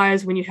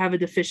fertilize when you have a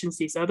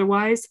deficiencies.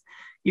 Otherwise,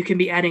 you can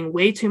be adding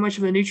way too much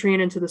of a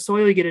nutrient into the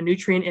soil. You get a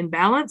nutrient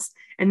imbalance,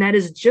 and that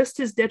is just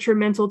as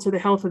detrimental to the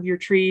health of your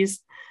trees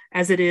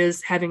as it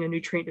is having a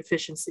nutrient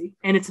deficiency.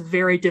 And it's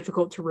very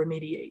difficult to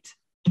remediate.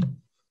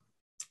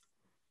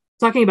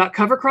 Talking about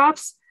cover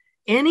crops,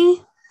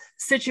 any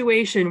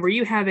situation where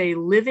you have a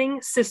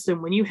living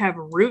system, when you have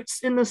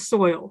roots in the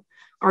soil,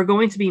 are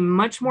going to be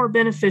much more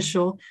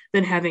beneficial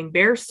than having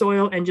bare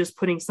soil and just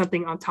putting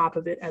something on top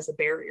of it as a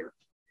barrier.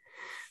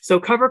 So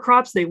cover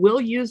crops, they will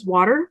use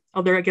water.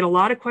 Although I get a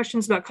lot of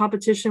questions about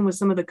competition with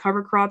some of the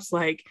cover crops,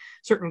 like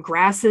certain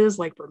grasses,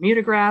 like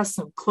Bermuda grass,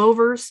 some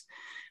clovers,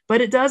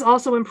 but it does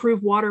also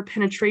improve water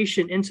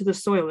penetration into the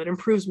soil. It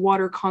improves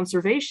water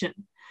conservation.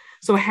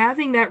 So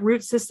having that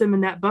root system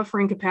and that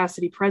buffering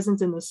capacity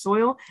present in the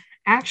soil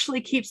actually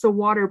keeps the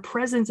water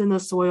present in the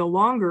soil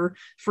longer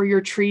for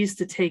your trees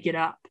to take it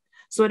up.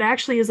 So it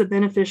actually is a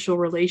beneficial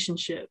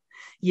relationship.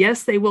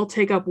 Yes, they will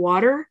take up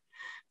water,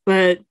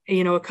 but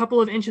a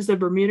couple of inches of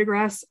Bermuda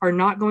grass are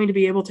not going to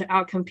be able to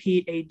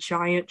outcompete a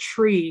giant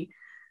tree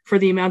for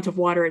the amount of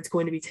water it's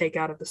going to be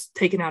taken out of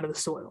the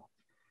soil.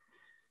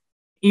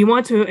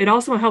 It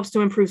also helps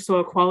to improve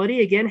soil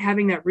quality. Again,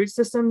 having that root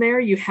system there,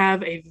 you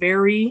have a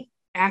very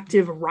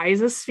active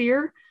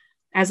rhizosphere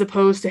as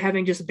opposed to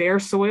having just bare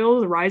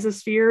soil. The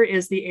rhizosphere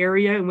is the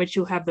area in which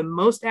you'll have the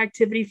most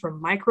activity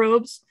from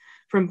microbes,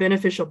 from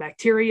beneficial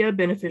bacteria,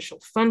 beneficial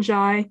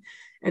fungi,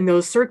 and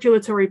those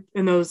circulatory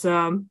and those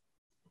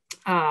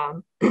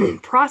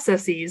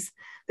processes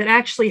that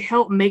actually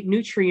help make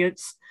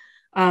nutrients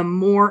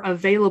more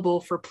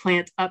available for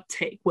plant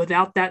uptake.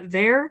 Without that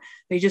there,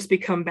 they just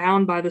become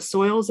bound by the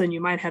soils and you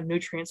might have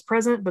nutrients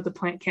present, but the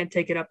plant can't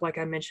take it up like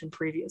I mentioned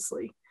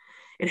previously.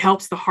 It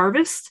helps the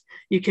harvest.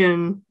 You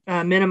can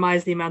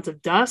minimize the amount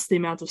of dust, the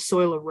amount of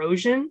soil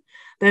erosion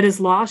that is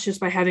lost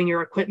just by having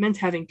your equipment,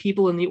 having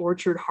people in the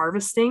orchard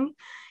harvesting.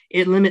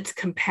 It limits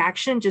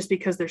compaction just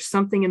because there's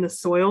something in the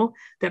soil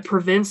that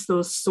prevents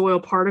those soil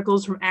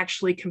particles from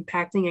actually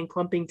compacting and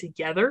clumping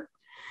together.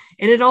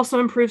 And it also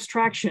improves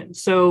traction.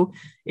 So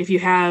if you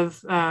have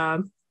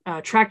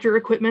tractor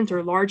equipment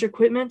or large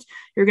equipment,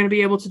 you're going to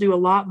be able to do a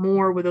lot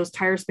more with those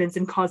tire spins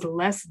and cause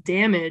less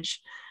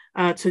damage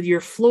to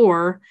your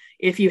floor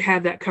if you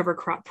have that cover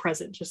crop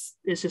present.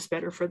 It's just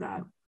better for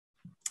that.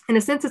 In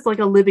a sense, it's like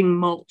a living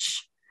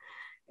mulch.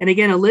 And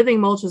again, a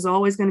living mulch is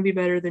always going to be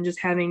better than just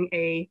having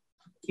a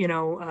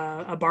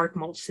bark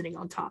mulch sitting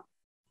on top.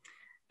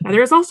 Now,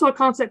 there is also a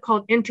concept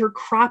called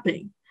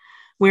intercropping,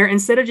 where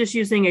instead of just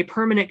using a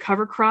permanent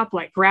cover crop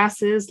like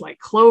grasses, like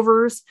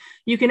clovers,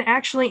 you can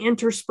actually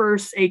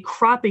intersperse a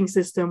cropping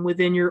system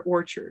within your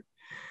orchard.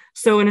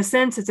 So in a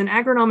sense, it's an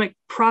agronomic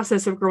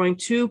process of growing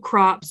two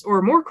crops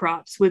or more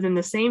crops within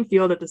the same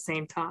field at the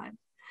same time.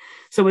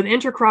 So with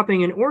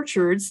intercropping in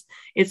orchards,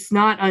 it's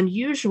not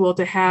unusual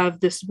to have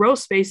this row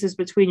spaces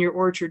between your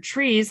orchard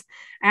trees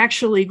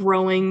actually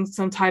growing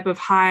some type of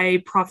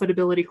high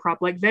profitability crop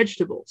like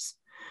vegetables.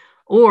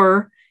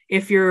 Or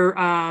if you're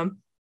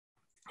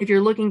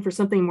looking for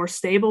something more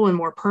stable and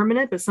more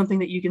permanent, but something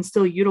that you can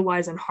still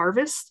utilize and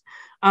harvest,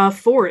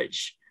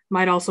 forage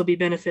might also be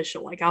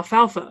beneficial, like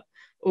alfalfa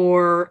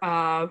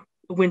or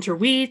winter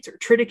wheat or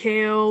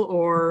triticale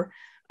or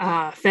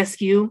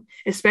fescue,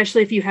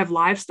 especially if you have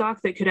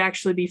livestock that could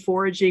actually be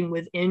foraging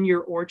within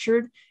your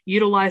orchard,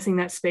 utilizing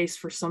that space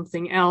for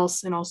something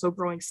else and also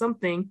growing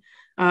something,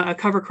 a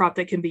cover crop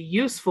that can be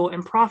useful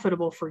and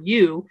profitable for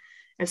you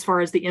as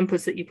far as the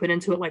inputs that you put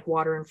into it, like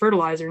water and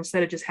fertilizer,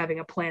 instead of just having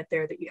a plant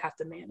there that you have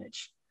to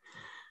manage.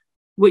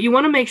 What you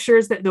want to make sure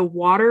is that the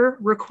water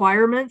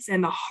requirements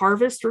and the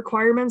harvest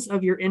requirements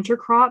of your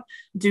intercrop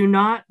do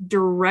not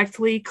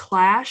directly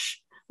clash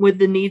with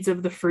the needs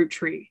of the fruit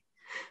tree.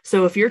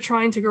 So if you're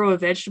trying to grow a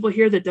vegetable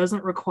here that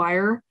doesn't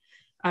require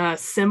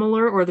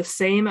similar or the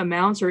same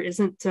amounts or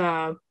isn't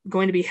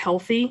going to be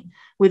healthy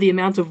with the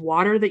amount of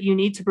water that you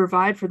need to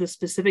provide for the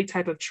specific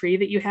type of tree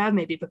that you have,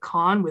 maybe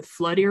pecan with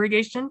flood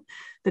irrigation,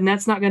 then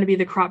that's not going to be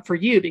the crop for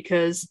you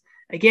because,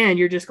 again,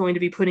 you're just going to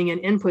be putting in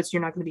inputs.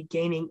 You're not going to be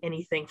gaining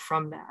anything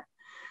from that.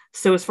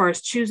 So as far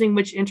as choosing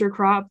which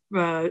intercrop,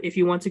 if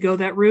you want to go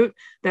that route,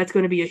 that's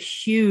going to be a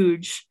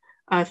huge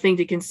thing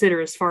to consider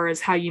as far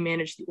as how you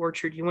manage the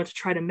orchard. You want to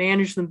try to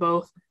manage them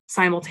both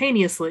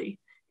simultaneously,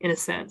 in a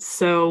sense.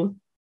 So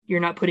you're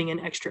not putting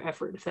in extra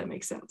effort, if that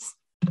makes sense.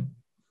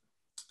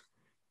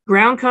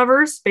 Ground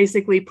covers,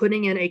 basically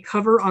putting in a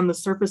cover on the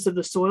surface of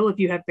the soil if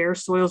you have bare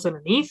soils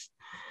underneath.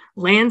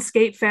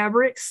 Landscape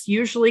fabrics,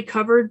 usually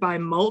covered by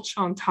mulch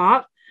on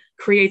top,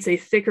 creates a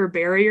thicker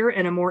barrier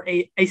and a more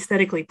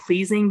aesthetically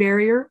pleasing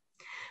barrier.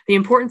 The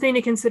important thing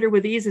to consider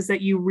with these is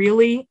that you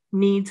really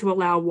need to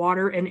allow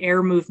water and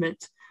air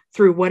movement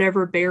through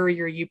whatever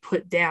barrier you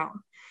put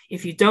down.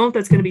 If you don't,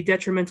 that's going to be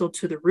detrimental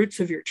to the roots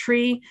of your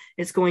tree.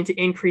 It's going to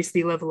increase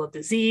the level of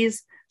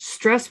disease,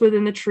 stress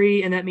within the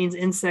tree, and that means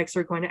insects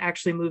are going to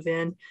actually move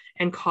in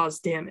and cause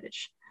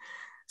damage.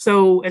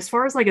 So as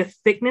far as like a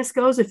thickness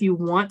goes, if you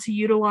want to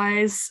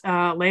utilize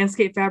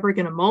landscape fabric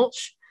in a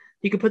mulch,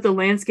 you could put the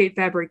landscape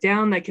fabric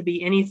down. That could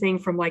be anything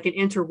from like an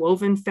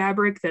interwoven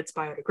fabric that's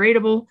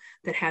biodegradable,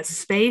 that has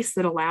space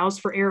that allows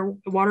for air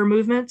water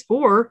movement,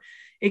 or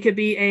it could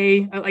be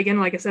again,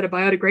 like I said, a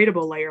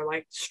biodegradable layer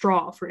like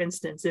straw, for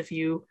instance, if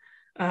you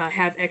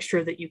have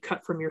extra that you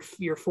cut from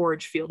your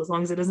forage field, as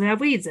long as it doesn't have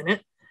weeds in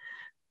it.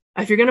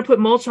 If you're going to put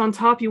mulch on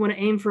top, you want to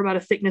aim for about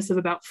a thickness of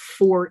about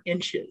 4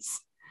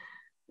 inches.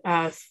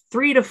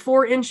 3 to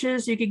 4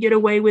 inches, you could get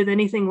away with.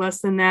 Anything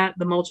less than that,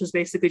 the mulch is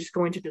basically just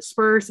going to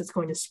disperse. It's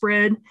going to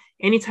spread.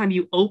 Anytime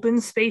you open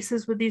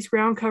spaces with these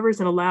ground covers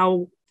and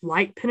allow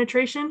light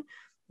penetration,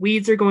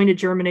 weeds are going to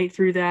germinate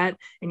through that,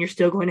 and you're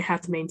still going to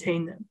have to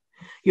maintain them.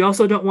 You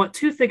also don't want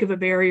too thick of a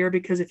barrier,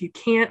 because if you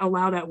can't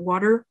allow that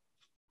water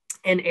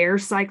and air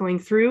cycling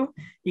through,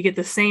 you get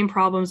the same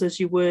problems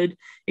as you would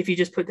if you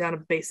just put down a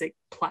basic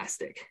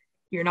plastic.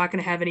 You're not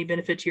going to have any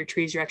benefit to your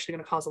trees. You're actually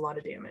going to cause a lot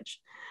of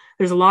damage.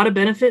 There's a lot of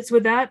benefits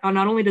with that.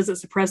 Not only does it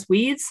suppress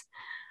weeds,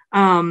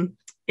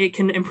 it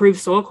can improve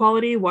soil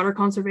quality, water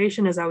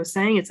conservation. As I was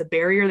saying, it's a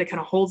barrier that kind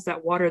of holds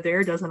that water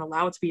there, doesn't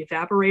allow it to be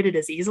evaporated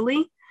as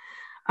easily.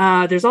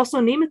 There's also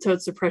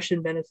nematode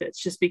suppression benefits,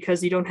 just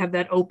because you don't have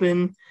that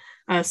open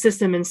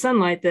system in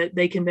sunlight that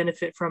they can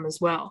benefit from as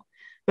well.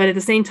 But at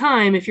the same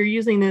time, if you're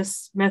using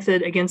this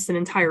method against an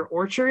entire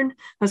orchard,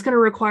 that's going to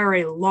require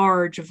a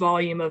large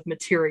volume of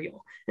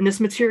material. And this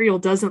material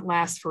doesn't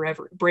last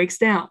forever. It breaks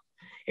down.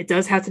 It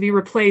does have to be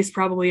replaced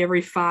probably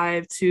every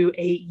 5 to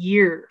 8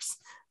 years.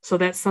 So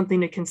that's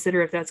something to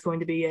consider if that's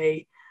going to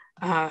be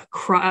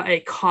a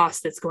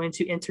cost that's going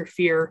to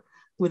interfere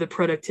with the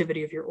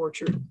productivity of your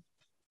orchard.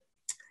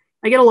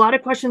 I get a lot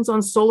of questions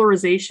on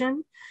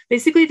solarization.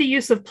 Basically, the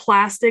use of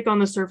plastic on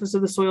the surface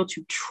of the soil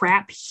to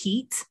trap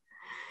heat.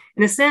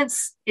 In a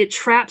sense,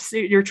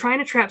 you're trying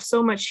to trap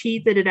so much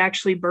heat that it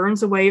actually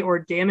burns away or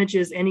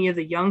damages any of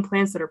the young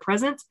plants that are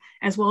present,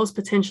 as well as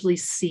potentially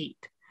seed.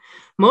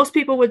 Most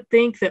people would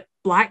think that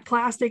black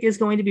plastic is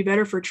going to be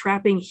better for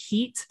trapping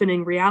heat, but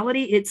in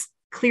reality, it's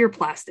clear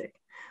plastic.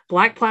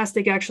 Black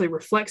plastic actually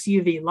reflects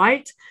UV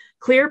light.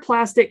 Clear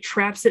plastic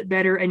traps it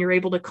better, and you're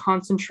able to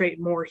concentrate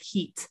more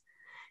heat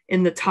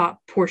in the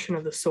top portion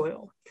of the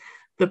soil.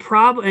 The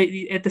problem,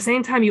 at the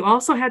same time, you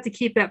also have to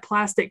keep that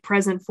plastic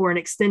present for an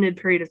extended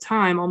period of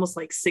time, almost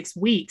like 6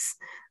 weeks,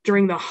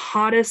 during the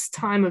hottest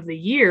time of the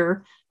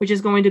year, which is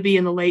going to be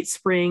in the late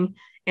spring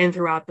and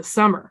throughout the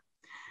summer.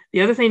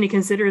 The other thing to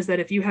consider is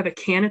that if you have a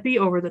canopy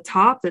over the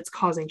top that's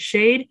causing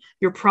shade,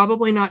 you're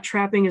probably not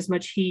trapping as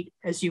much heat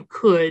as you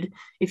could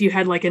if you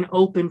had like an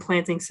open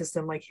planting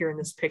system like here in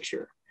this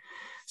picture.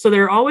 So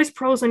there are always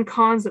pros and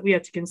cons that we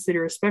have to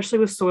consider, especially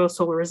with soil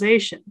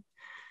solarization.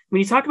 When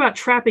you talk about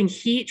trapping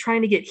heat,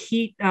 trying to get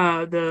heat,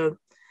 the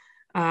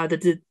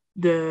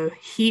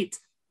heat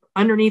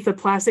underneath the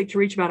plastic to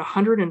reach about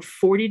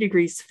 140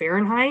 degrees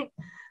Fahrenheit,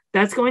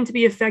 that's going to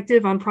be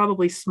effective on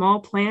probably small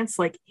plants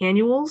like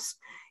annuals.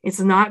 It's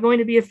not going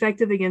to be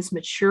effective against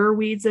mature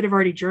weeds that have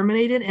already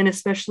germinated, and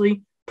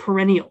especially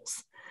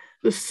perennials.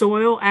 The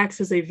soil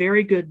acts as a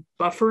very good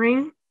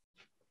buffering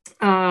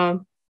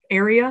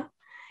area,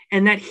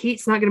 and that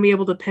heat's not going to be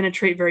able to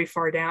penetrate very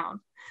far down.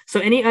 So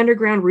any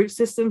underground root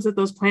systems that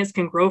those plants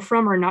can grow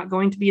from are not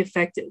going to be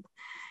affected.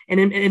 And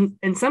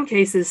in some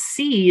cases,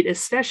 seed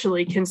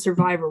especially can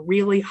survive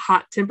really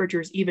hot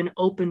temperatures, even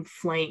open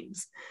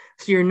flames.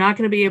 So you're not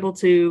going to be able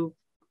to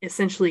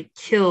essentially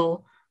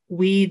kill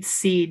weed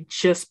seed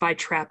just by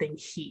trapping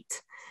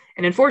heat.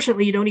 And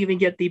unfortunately, you don't even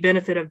get the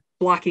benefit of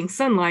blocking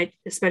sunlight,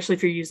 especially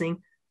if you're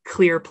using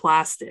clear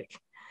plastic.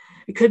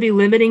 It could be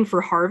limiting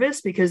for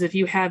harvest, because if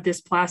you have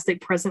this plastic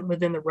present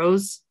within the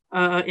rows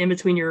in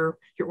between your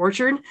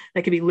orchard,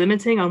 that could be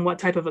limiting on what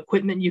type of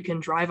equipment you can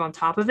drive on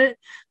top of it.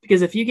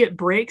 Because if you get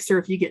breaks or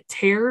if you get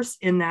tears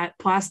in that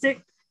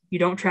plastic, you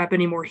don't trap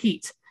any more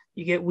heat.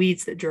 You get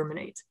weeds that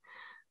germinate.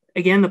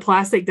 Again, the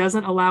plastic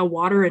doesn't allow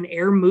water and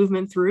air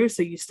movement through,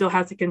 so you still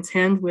have to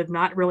contend with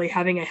not really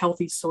having a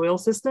healthy soil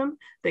system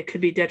that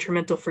could be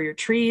detrimental for your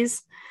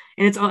trees.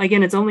 And it's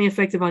only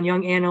effective on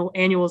young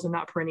annuals and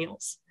not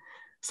perennials.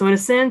 So in a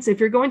sense, if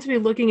you're going to be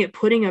looking at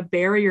putting a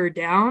barrier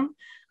down,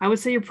 I would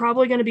say you're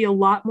probably going to be a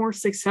lot more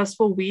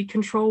successful weed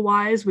control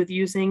wise with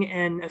using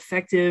an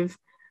effective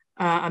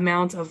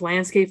amount of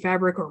landscape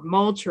fabric or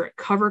mulch or a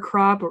cover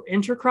crop or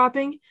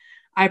intercropping.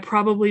 I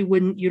probably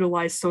wouldn't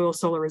utilize soil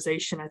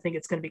solarization. I think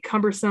it's going to be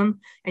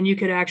cumbersome, and you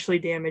could actually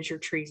damage your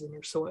trees and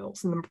your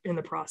soils in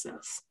the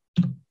process.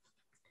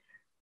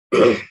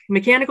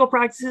 Mechanical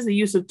practices, the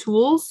use of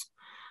tools.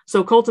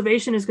 So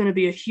cultivation is going to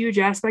be a huge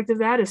aspect of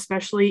that,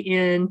 especially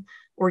in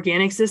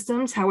organic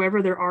systems.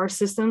 However, there are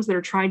systems that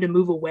are trying to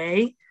move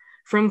away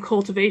from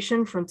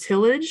cultivation, from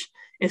tillage,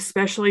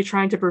 especially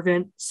trying to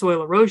prevent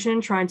soil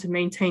erosion, trying to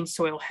maintain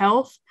soil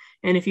health.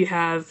 And if you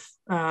have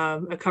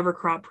a cover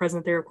crop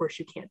present there, of course,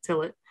 you can't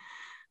till it.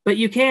 But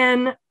you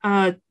can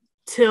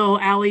till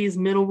alleys,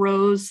 middle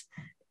rows.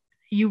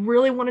 You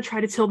really want to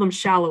try to till them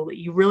shallowly.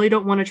 You really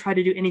don't want to try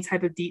to do any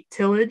type of deep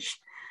tillage,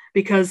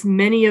 because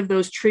many of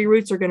those tree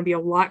roots are going to be a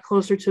lot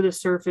closer to the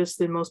surface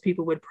than most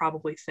people would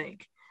probably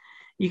think.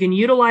 You can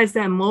utilize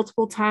that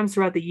multiple times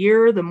throughout the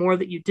year. The more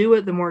that you do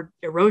it, the more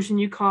erosion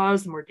you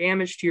cause, the more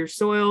damage to your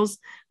soils,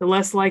 the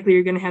less likely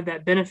you're going to have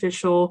that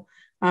beneficial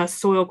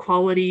soil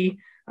quality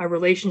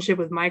relationship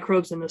with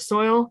microbes in the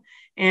soil.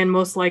 And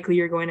most likely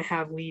you're going to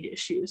have weed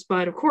issues.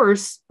 But of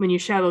course, when you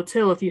shallow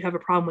till, if you have a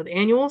problem with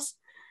annuals,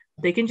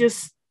 they can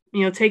just,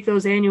 take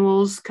those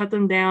annuals, cut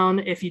them down.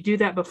 If you do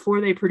that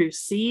before they produce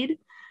seed,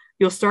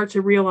 you'll start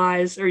to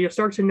realize, or you'll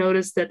start to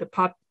notice that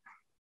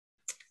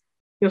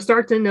you'll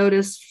start to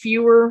notice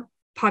fewer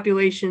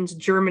populations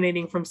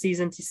germinating from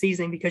season to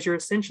season because you're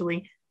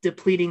essentially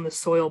depleting the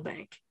soil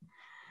bank.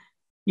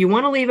 You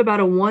want to leave about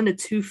a 1 to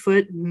 2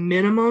 foot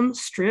minimum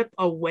strip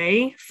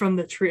away from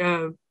the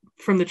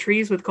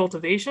trees with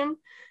cultivation,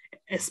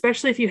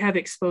 especially if you have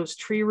exposed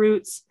tree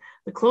roots.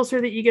 The closer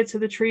that you get to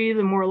the tree,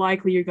 the more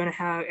likely you're going to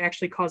have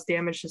actually cause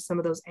damage to some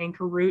of those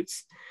anchor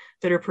roots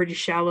that are pretty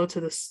shallow to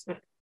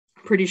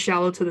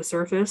the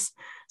surface.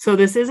 So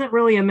this isn't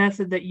really a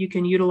method that you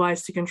can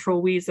utilize to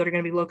control weeds that are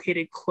going to be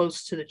located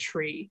close to the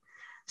tree.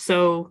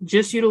 So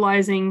just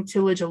utilizing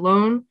tillage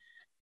alone,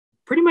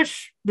 pretty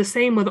much the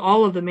same with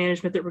all of the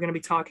management that we're going to be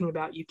talking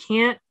about. You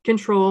can't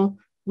control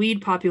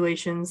weed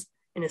populations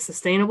in a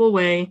sustainable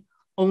way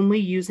only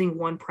using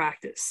one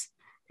practice.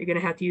 You're going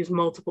to have to use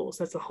multiples.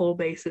 That's the whole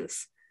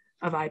basis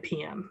of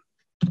IPM.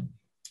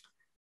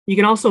 You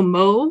can also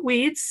mow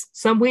weeds.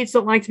 Some weeds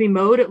don't like to be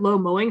mowed at low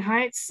mowing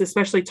heights,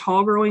 especially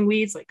tall growing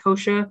weeds like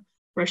kochia,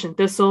 Russian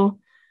thistle,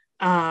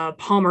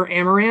 Palmer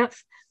amaranth.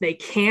 They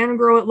can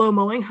grow at low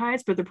mowing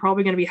heights, but they're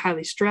probably going to be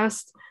highly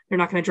stressed. They're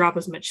not going to drop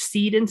as much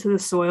seed into the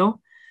soil.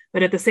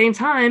 But at the same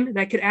time,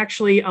 that could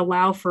actually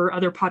allow for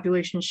other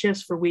population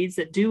shifts for weeds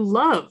that do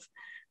love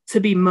to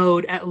be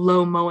mowed at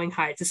low mowing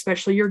heights,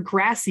 especially your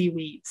grassy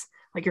weeds,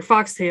 like your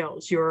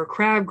foxtails, your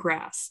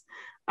crabgrass.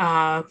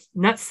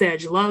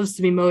 Nutsedge loves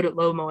to be mowed at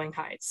low mowing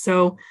heights.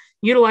 So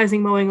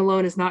utilizing mowing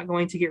alone is not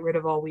going to get rid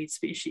of all weed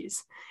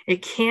species.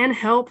 It can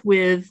help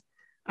with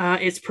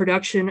its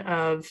production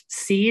of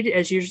seed,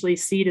 as usually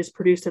seed is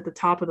produced at the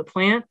top of the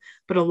plant,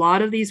 but a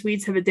lot of these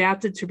weeds have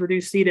adapted to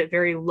produce seed at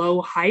very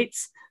low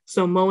heights.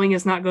 So mowing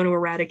is not going to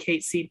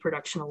eradicate seed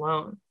production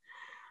alone.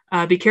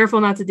 Be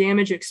careful not to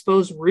damage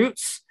exposed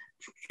roots.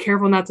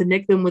 Careful not to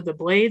nick them with the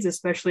blades,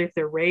 especially if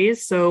they're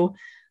raised. So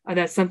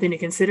that's something to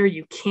consider.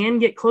 You can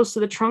get close to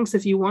the trunks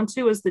if you want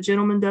to, as the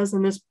gentleman does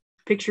in this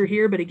picture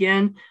here. But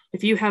again,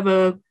 if you have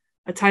a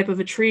type of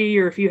a tree,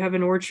 or if you have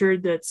an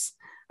orchard that's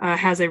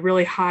has a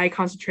really high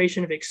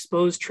concentration of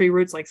exposed tree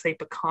roots, like say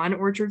pecan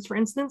orchards, for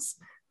instance,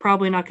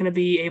 probably not going to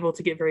be able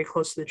to get very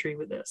close to the tree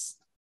with this.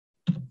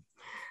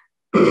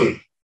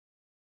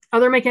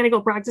 Other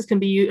mechanical practice that can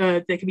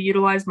be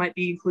utilized might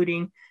be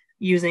including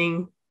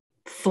using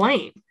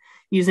flame,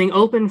 using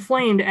open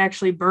flame to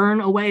actually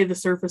burn away the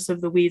surface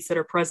of the weeds that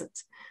are present.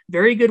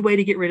 Very good way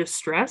to get rid of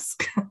stress,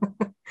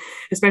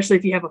 especially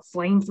if you have a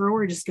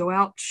flamethrower. Just go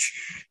out.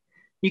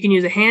 You can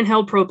use a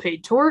handheld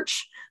propane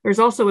torch. There's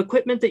also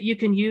equipment that you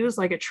can use,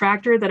 like a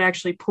tractor that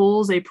actually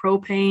pulls a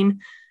propane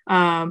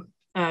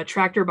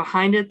tractor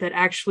behind it that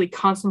actually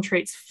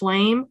concentrates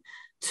flame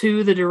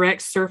to the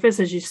direct surface,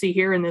 as you see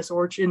here in this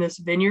orchard, in this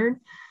vineyard.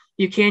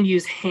 You can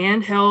use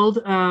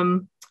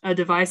handheld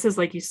devices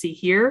like you see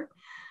here.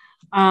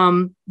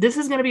 This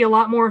is going to be a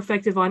lot more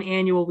effective on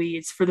annual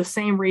weeds for the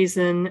same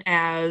reason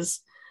as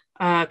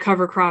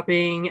cover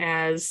cropping,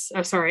 as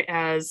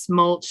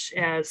mulch,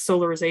 as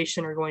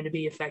solarization are going to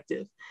be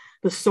effective.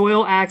 The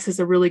soil acts as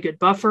a really good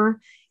buffer.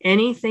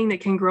 Anything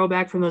that can grow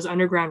back from those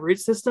underground root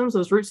systems,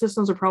 those root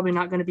systems are probably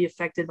not going to be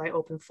affected by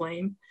open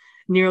flame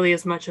nearly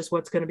as much as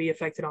what's going to be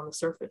affected on the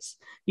surface.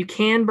 You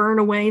can burn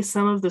away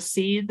some of the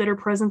seed that are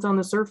present on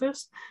the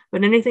surface,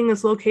 but anything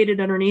that's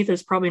located underneath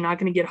is probably not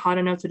going to get hot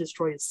enough to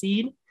destroy the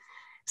seed.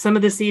 Some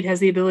of the seed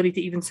has the ability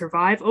to even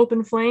survive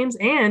open flames,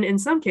 and in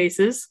some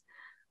cases,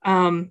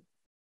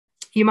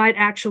 you might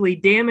actually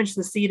damage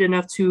the seed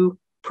enough to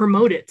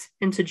promote it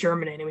into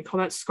germinating. We call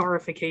that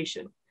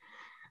scarification.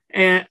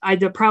 And I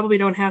probably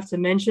don't have to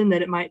mention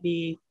that it might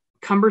be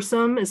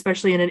cumbersome,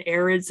 especially in an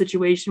arid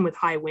situation with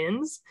high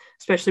winds,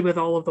 especially with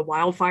all of the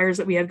wildfires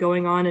that we have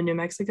going on in New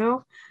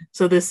Mexico.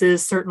 So this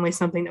is certainly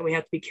something that we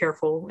have to be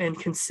careful and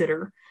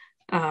consider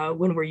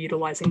when we're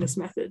utilizing this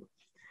method.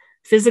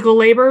 Physical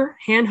labor,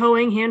 hand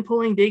hoeing, hand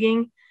pulling,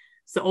 digging.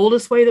 It's the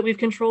oldest way that we've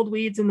controlled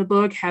weeds in the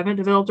book. Haven't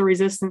developed a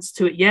resistance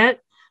to it yet.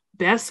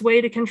 Best way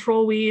to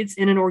control weeds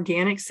in an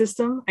organic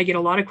system. I get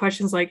a lot of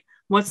questions like,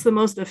 what's the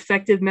most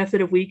effective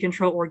method of weed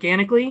control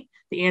organically?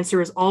 The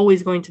answer is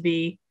always going to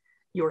be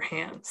your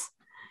hands.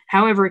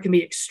 However, it can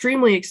be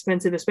extremely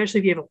expensive, especially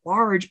if you have a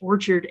large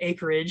orchard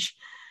acreage.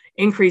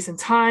 Increase in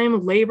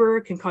time, labor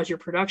can cause your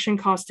production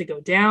costs to go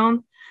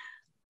down.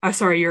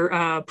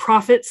 Your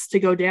profits to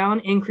go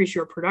down, increase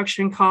your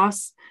production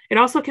costs. It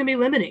also can be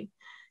limiting.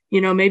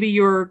 Maybe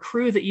your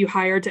crew that you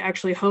hired to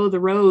actually hoe the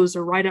rows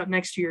or right up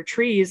next to your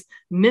trees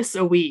miss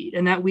a weed,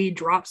 and that weed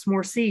drops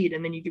more seed,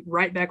 and then you get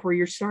right back where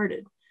you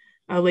started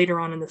later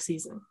on in the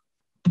season.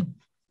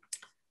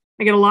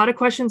 I get a lot of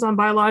questions on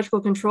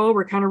biological control.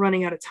 We're kind of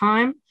running out of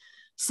time,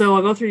 so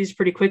I'll go through these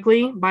pretty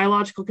quickly.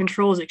 Biological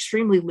control is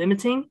extremely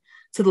limiting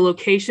to the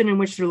location in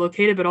which they're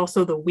located, but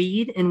also the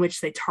weed in which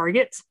they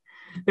target.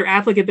 Their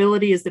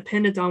applicability is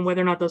dependent on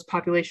whether or not those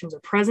populations are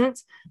present,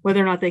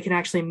 whether or not they can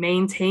actually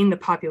maintain the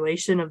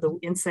population of the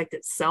insect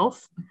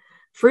itself.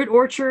 Fruit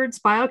orchards,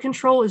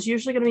 biocontrol is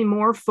usually going to be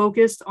more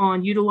focused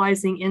on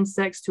utilizing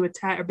insects to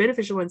attack, or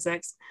beneficial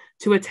insects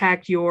to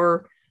attack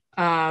your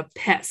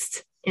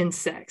pest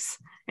insects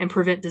and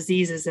prevent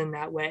diseases in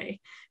that way.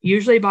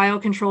 Usually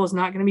biocontrol is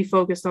not going to be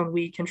focused on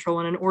weed control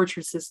in an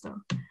orchard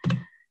system.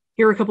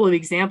 Here are a couple of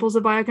examples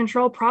of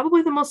biocontrol.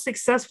 Probably the most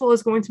successful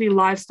is going to be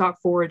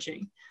livestock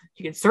foraging.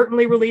 You can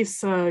certainly release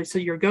so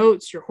your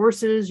goats, your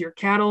horses, your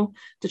cattle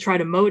to try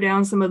to mow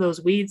down some of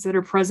those weeds that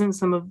are present.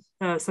 Some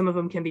of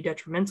them can be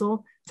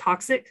detrimental,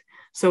 toxic.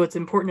 So it's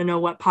important to know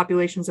what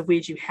populations of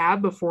weeds you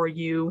have before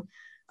you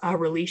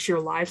release your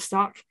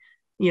livestock.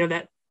 You know,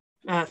 that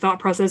thought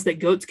process that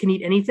goats can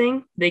eat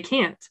anything, they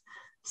can't.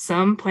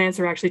 Some plants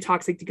are actually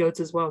toxic to goats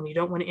as well, and you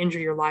don't want to injure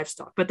your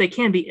livestock, but they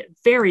can be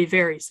very,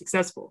 very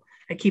successful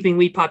at keeping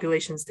weed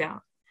populations down.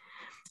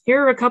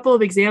 Here are a couple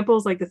of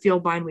examples like the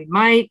field bindweed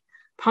mite,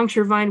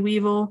 puncture vine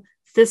weevil,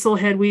 thistle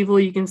head weevil.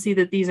 You can see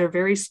that these are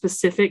very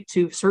specific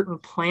to certain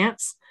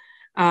plants.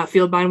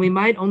 Field bindweed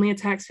mite only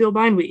attacks field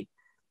bindweed.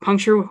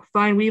 Puncture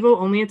vine weevil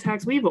only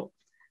attacks weevil.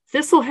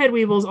 Thistle head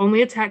weevils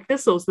only attack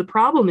thistles. The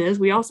problem is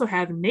we also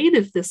have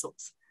native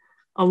thistles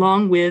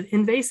along with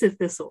invasive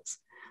thistles.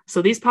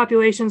 So these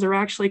populations are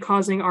actually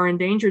causing our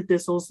endangered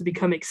thistles to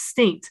become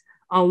extinct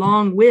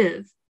along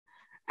with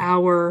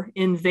our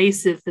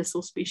invasive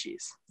thistle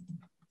species.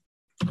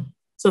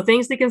 So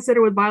things to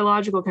consider with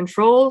biological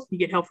control: you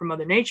get help from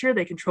Mother Nature,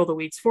 they control the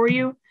weeds for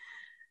you.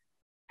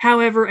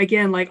 However,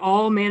 again, like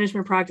all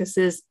management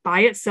practices,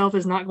 by itself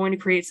is not going to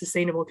create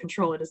sustainable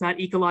control. It is not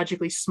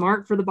ecologically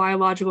smart for the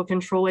biological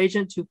control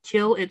agent to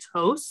kill its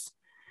hosts.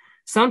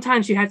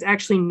 Sometimes you have to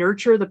actually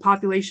nurture the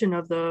population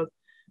of the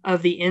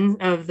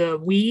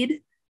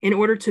weed in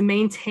order to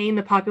maintain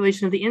the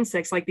population of the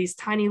insects, like these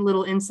tiny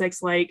little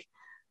insects like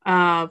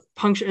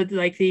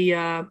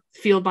the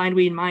field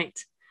bindweed mite.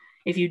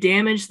 If you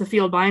damage the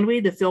field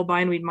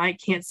bindweed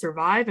mite can't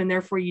survive, and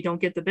therefore you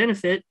don't get the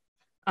benefit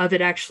of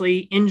it actually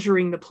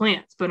injuring the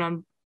plant. But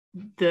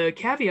the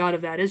caveat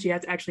of that is you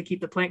have to actually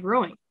keep the plant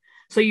growing.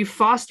 So you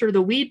foster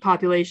the weed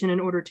population in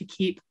order to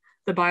keep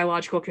the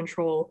biological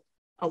control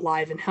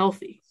alive and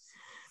healthy.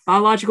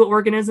 Biological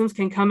organisms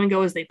can come and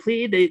go as they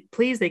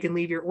please. They can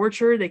leave your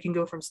orchard. They can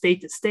go from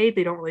state to state.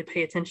 They don't really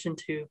pay attention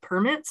to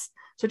permits.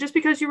 So just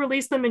because you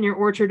release them in your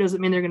orchard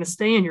doesn't mean they're going to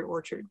stay in your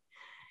orchard.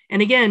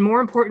 And again, more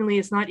importantly,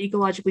 it's not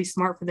ecologically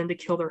smart for them to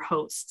kill their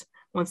host.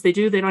 Once they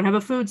do, they don't have a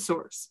food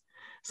source.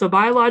 So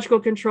biological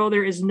control,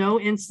 there is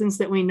no instance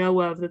that we know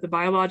of that the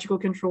biological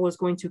control is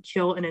going to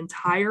kill an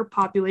entire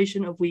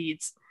population of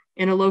weeds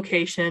in a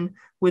location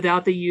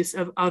without the use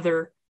of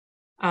other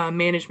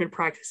management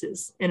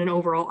practices in an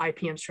overall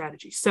IPM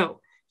strategy. So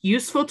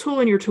useful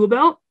tool in your tool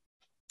belt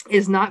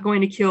is not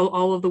going to kill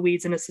all of the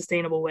weeds in a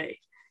sustainable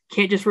way.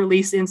 Can't just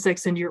release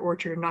insects into your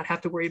orchard and not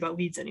have to worry about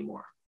weeds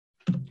anymore.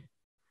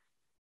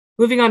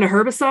 Moving on to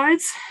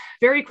herbicides,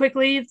 very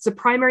quickly, it's a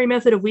primary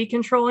method of weed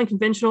control in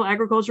conventional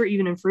agriculture,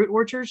 even in fruit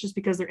orchards, just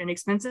because they're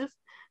inexpensive.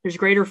 There's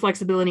greater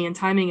flexibility in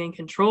timing and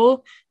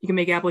control. You can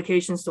make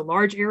applications to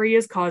large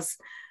areas, cause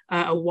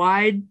a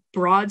wide,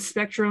 broad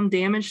spectrum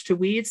damage to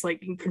weeds,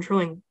 like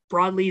controlling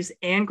broadleaves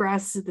and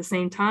grasses at the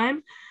same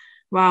time,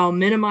 while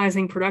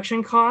minimizing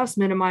production costs,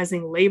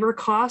 minimizing labor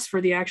costs for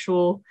the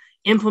actual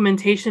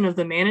implementation of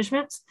the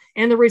management.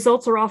 And the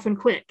results are often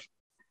quick.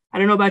 I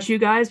don't know about you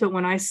guys, but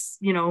when I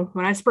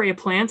spray a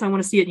plant, I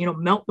want to see it,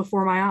 melt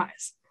before my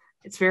eyes.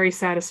 It's very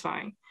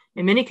satisfying.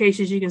 In many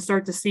cases, you can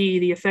start to see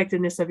the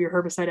effectiveness of your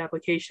herbicide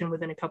application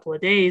within a couple of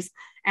days,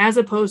 as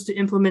opposed to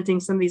implementing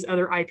some of these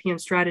other IPM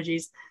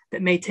strategies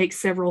that may take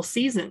several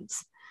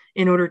seasons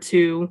in order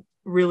to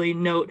really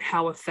note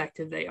how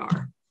effective they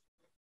are.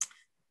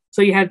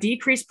 So you have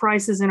decreased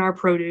prices in our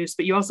produce,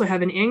 but you also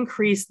have an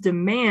increased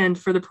demand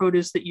for the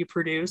produce that you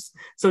produce.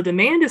 So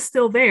demand is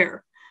still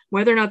there.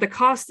 Whether or not the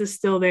cost is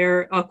still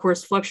there, of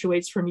course,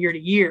 fluctuates from year to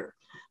year.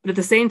 But at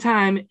the same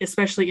time,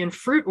 especially in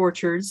fruit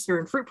orchards or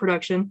in fruit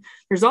production,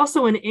 there's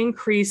also an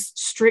increased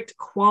strict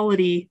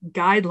quality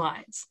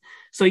guidelines.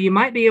 So you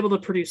might be able to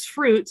produce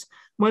fruit,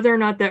 whether or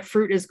not that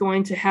fruit is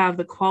going to have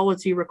the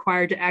quality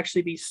required to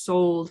actually be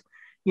sold,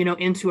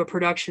 into a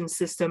production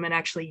system and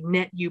actually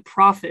net you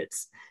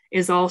profits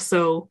is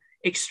also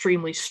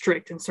extremely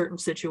strict in certain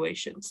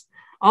situations.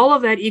 All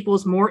of that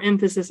equals more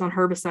emphasis on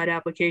herbicide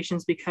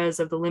applications because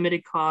of the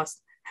limited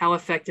cost, how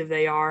effective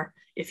they are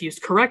if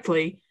used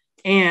correctly,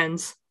 and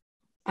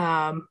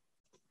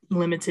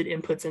limited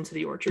inputs into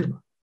the orchard.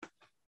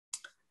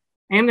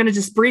 I am going to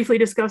just briefly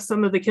discuss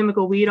some of the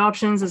chemical weed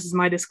options. This is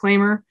my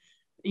disclaimer.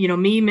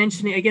 Me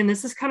mentioning, again,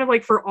 this is kind of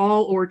like for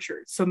all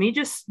orchards. So me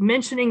just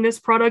mentioning this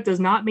product does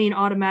not mean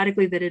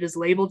automatically that it is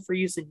labeled for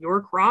use in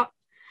your crop.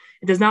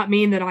 It does not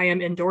mean that I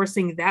am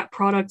endorsing that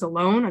product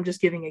alone. I'm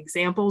just giving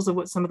examples of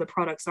what some of the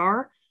products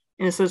are.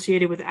 and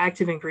associated with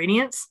active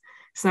ingredients.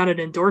 It's not an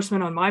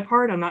endorsement on my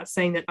part. I'm not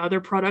saying that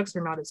other products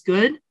are not as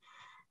good.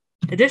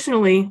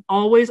 Additionally,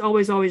 always,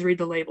 always, always read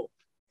the label.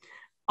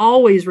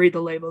 Always read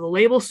the label. The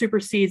label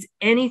supersedes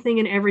anything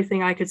and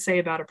everything I could say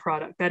about a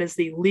product. That is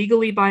the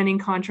legally binding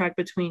contract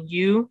between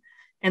you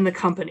and the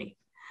company.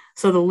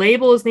 So the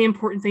label is the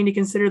important thing to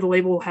consider. The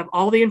label will have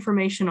all the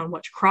information on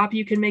which crop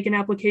you can make an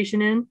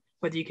application in,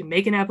 whether you can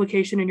make an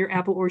application in your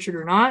apple orchard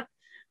or not,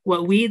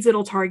 what weeds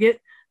it'll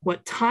target,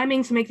 what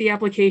timing to make the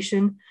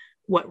application,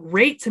 what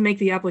rate to make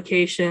the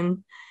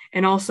application,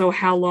 and also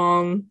how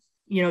long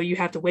you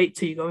have to wait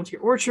till you go into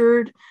your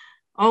orchard,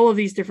 all of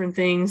these different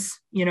things,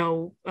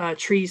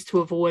 trees to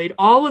avoid.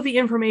 All of the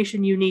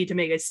information you need to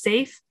make a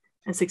safe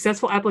and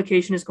successful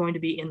application is going to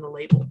be in the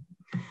label.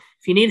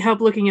 If you need help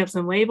looking up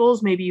some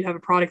labels, maybe you have a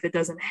product that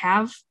doesn't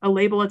have a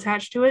label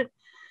attached to it.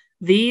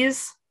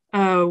 These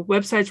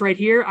websites right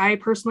here, I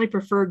personally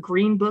prefer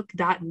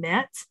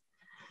greenbook.net.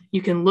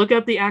 You can look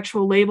up the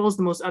actual labels,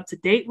 the most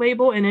up-to-date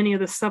label, and any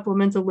of the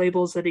supplemental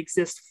labels that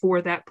exist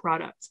for that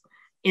product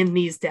in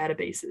these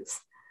databases.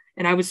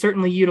 And I would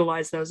certainly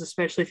utilize those,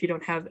 especially if you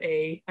don't have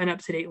an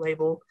up-to-date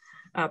label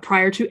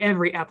prior to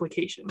every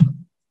application.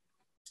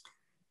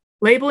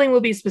 Labeling will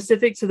be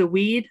specific to the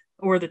weed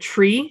or the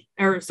tree,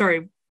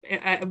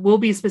 will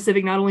be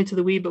specific not only to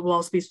the weed, but will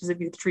also be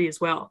specific to the tree as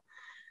well.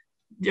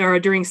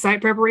 During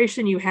site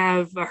preparation, you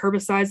have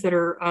herbicides that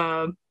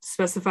are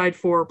specified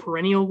for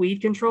perennial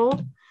weed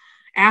control.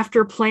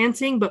 After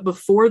planting, but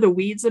before the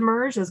weeds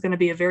emerge, there's going to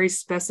be a very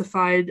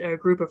specified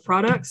group of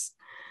products.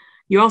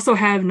 You also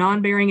have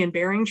non-bearing and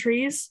bearing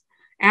trees.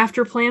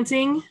 After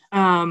planting,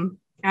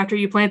 after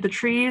you plant the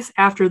trees,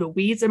 after the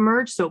weeds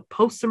emerge, so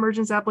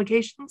post-emergence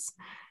applications,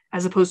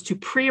 as opposed to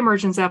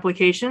pre-emergence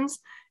applications,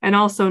 and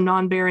also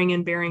non-bearing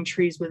and bearing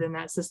trees within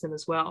that system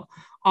as well.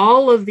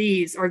 All of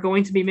these are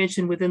going to be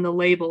mentioned within the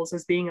labels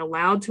as being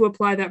allowed to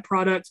apply that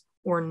product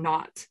or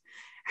not,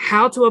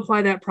 how to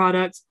apply that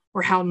product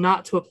or how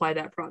not to apply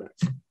that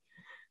product.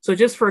 So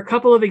just for a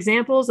couple of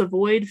examples,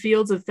 avoid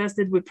fields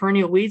infested with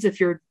perennial weeds if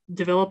you're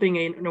developing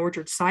an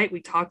orchard site.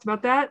 We talked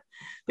about that,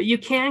 but you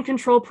can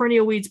control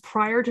perennial weeds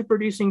prior to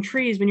producing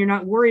trees when you're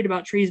not worried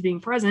about trees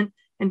being present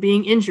and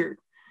being injured.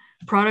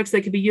 Products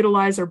that could be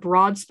utilized are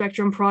broad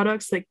spectrum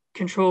products that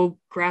control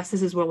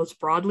grasses as well as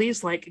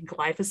broadleaves like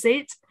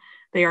glyphosate.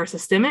 They are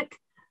systemic.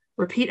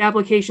 Repeat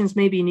applications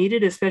may be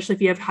needed, especially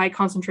if you have high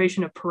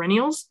concentration of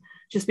perennials,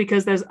 just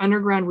because those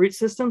underground root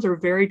systems are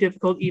very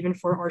difficult even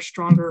for our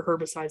stronger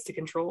herbicides to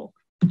control.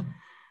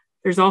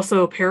 There's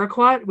also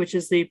paraquat, which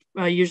is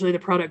usually the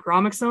product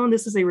Gromoxone.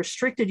 This is a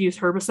restricted use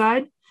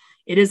herbicide.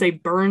 It is a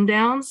burn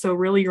down, so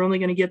really you're only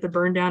going to get the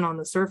burn down on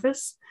the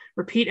surface.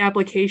 Repeat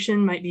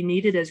application might be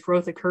needed as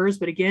growth occurs,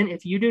 but again,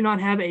 if you do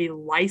not have a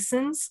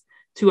license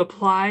to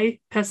apply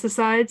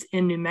pesticides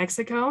in New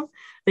Mexico,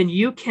 then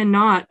you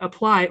cannot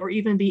apply or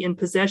even be in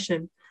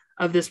possession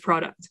of this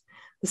product.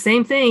 The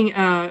same thing,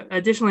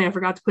 additionally, I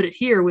forgot to put it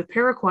here, with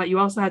paraquat, you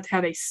also have to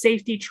have a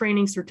safety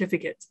training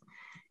certificate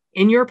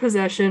in your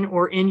possession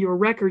or in your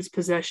records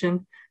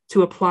possession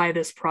to apply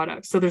this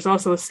product. So there's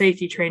also a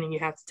safety training you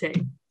have to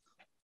take.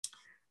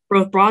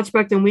 Both broad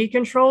spectrum weed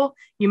control,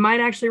 you might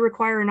actually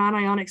require a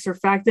non-ionic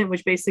surfactant,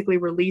 which basically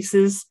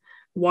releases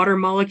water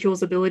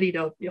molecules' ability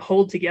to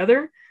hold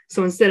together.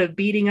 So instead of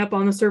beating up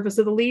on the surface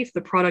of the leaf,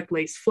 the product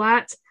lays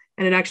flat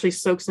and it actually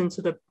soaks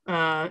into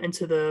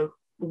the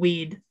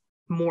weed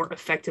more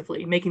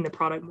effectively, making the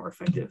product more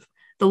effective.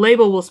 The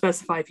label will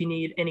specify if you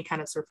need any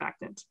kind of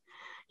surfactant.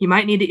 You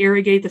might need to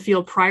irrigate the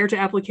field prior to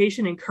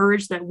application,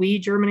 encourage that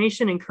weed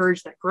germination,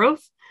 encourage that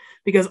growth,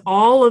 because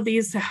all of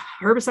these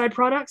herbicide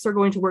products are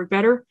going to work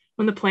better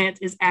when the plant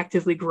is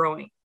actively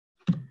growing.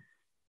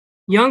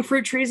 Young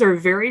fruit trees are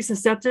very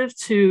sensitive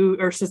to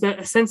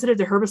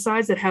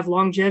herbicides that have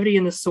longevity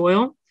in the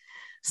soil.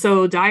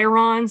 So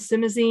diaron,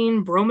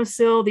 simazine,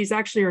 bromacil, these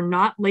actually are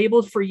not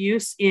labeled for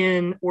use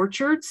in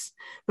orchards,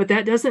 but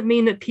that doesn't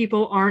mean that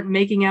people aren't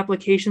making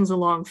applications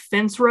along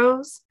fence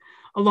rows,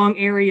 along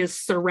areas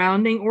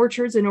surrounding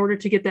orchards in order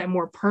to get that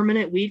more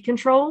permanent weed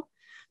control.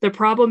 The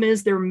problem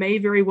is there may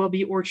very well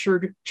be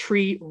orchard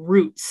tree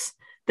roots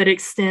that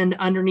extend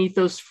underneath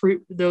those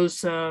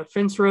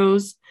fence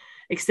rows,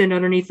 extend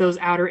underneath those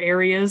outer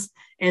areas,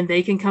 and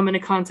they can come into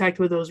contact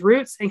with those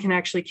roots and can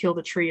actually kill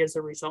the tree as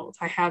a result.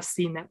 I have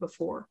seen that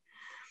before.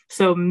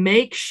 So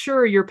make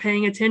sure you're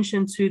paying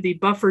attention to the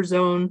buffer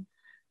zone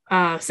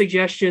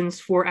suggestions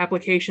for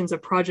applications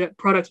of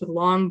products with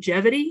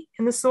longevity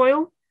in the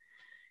soil,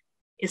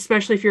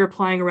 especially if you're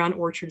applying around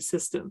orchard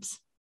systems.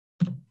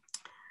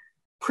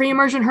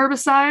 Pre-emergent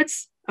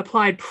herbicides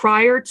applied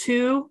prior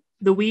to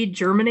the weed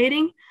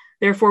germinating.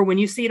 Therefore, when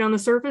you see it on the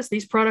surface,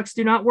 these products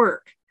do not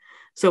work.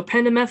 So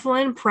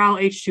pendimethalin, Prowl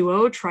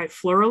H2O,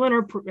 trifluralin,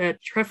 or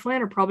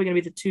treflan are probably going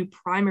to be the two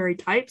primary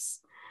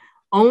types.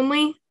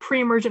 Only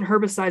pre-emergent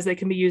herbicides that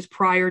can be used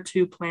prior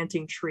to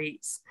planting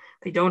trees.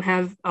 They don't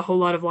have a whole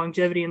lot of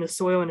longevity in the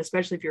soil, and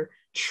especially if you're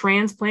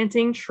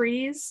transplanting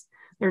trees,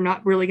 they're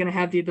not really going to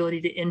have the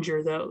ability to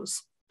injure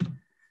those.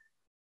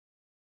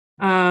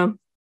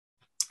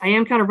 I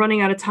am kind of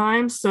running out of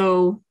time.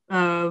 So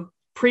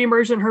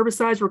pre-emergent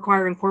herbicides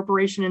require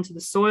incorporation into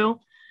the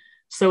soil.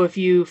 So if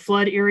you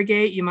flood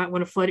irrigate, you might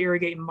want to flood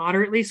irrigate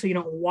moderately so you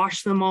don't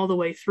wash them all the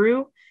way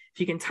through. If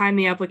you can time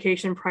the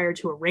application prior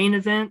to a rain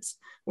event,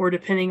 or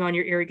depending on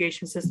your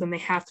irrigation system, they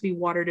have to be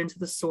watered into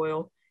the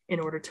soil in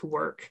order to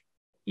work.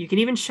 You can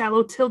even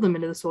shallow till them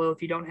into the soil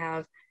if you don't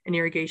have an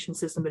irrigation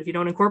system, but if you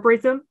don't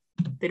incorporate them,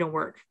 they don't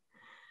work.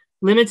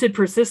 Limited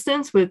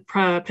persistence with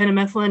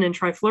pendimethalin and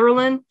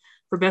trifluralin.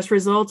 For best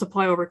results,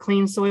 apply over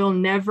clean soil.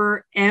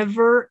 Never,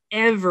 ever,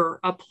 ever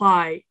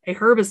apply a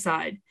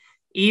herbicide,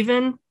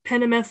 even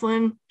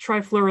pendimethalin,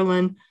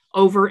 trifluralin,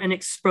 over an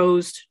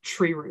exposed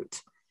tree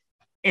root.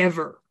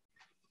 Ever.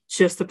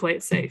 Just to play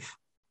it safe.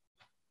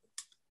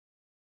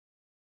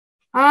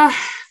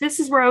 This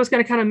is where I was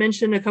going to kind of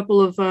mention a couple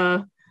of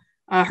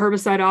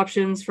herbicide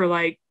options for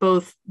like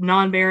both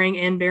non-bearing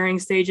and bearing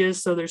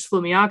stages. So there's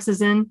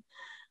flumioxazin,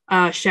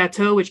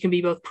 Chateau, which can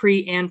be both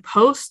pre and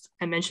post.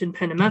 I mentioned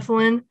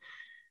pendimethalin.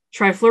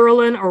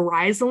 Trifluralin or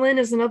Rizaline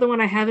is another one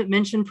I haven't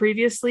mentioned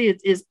previously.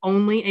 It is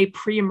only a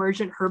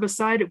pre-emergent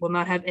herbicide. It will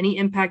not have any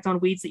impact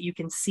on weeds that you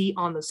can see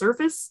on the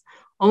surface,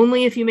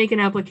 only if you make an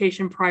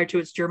application prior to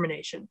its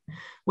germination.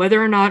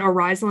 Whether or not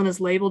Rizaline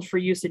is labeled for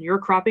use in your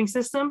cropping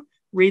system,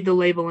 read the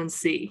label and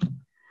see.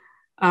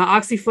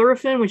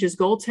 Oxyfluorophene, which is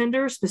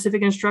goaltender,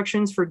 specific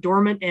instructions for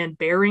dormant and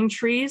bearing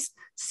trees.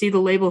 See the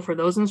label for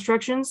those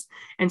instructions.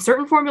 And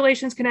certain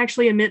formulations can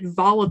actually emit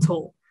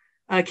volatile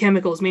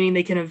chemicals, meaning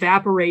they can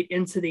evaporate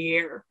into the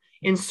air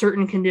in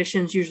certain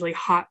conditions, usually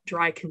hot,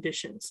 dry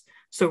conditions.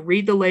 So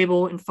read the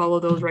label and follow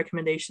those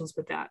recommendations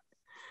with that.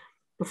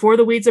 Before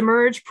the weeds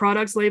emerge,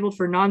 products labeled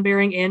for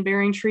non-bearing and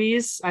bearing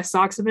trees.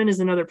 Isoxaben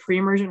is another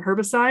pre-emergent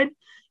herbicide.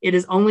 It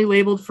is only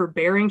labeled for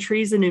bearing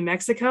trees in New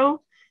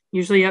Mexico,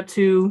 usually up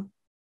to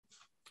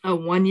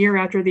 1 year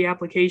after the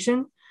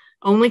application.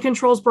 Only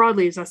controls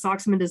broadleaves.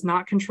 Isoxaben does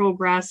not control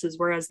grasses,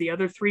 whereas the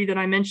other three that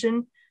I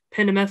mentioned,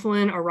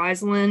 pendimethalin,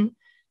 Rizaline,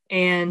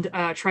 and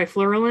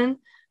trifluralin,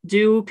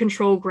 do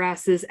control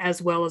grasses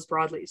as well as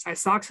broadleaves.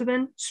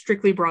 Isoxaben,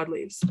 strictly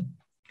broadleaves.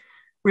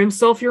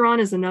 Rimsulfuron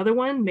is another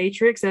one,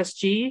 Matrix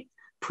SG,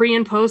 pre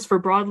and post for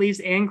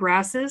broadleaves and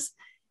grasses.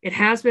 It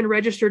has been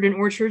registered in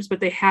orchards, but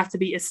they have to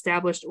be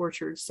established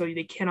orchards. So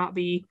there cannot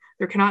be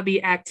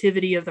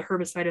activity of the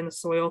herbicide in the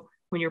soil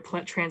when you're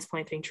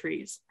transplanting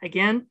trees.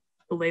 Again,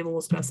 the label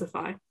will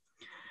specify.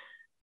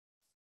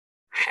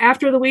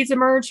 After the weeds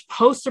emerge,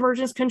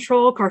 post-emergence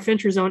control,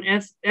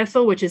 carfentrazone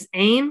ethyl, which is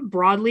AIM,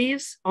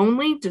 broadleaves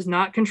only, does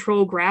not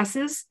control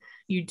grasses.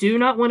 You do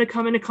not want to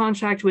come into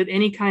contact with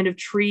any kind of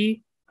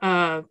tree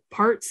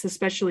parts,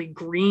 especially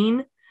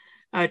green,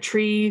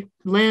 tree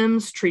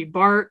limbs, tree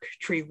bark,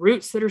 tree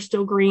roots that are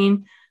still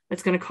green.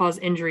 That's going to cause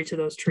injury to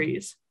those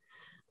trees.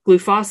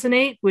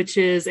 Glufosinate, which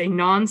is a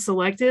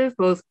non-selective,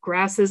 both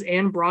grasses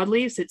and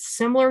broadleaves. It's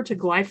similar to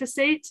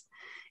glyphosate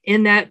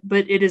in that,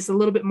 but it is a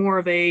little bit more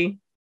of a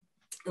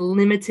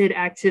limited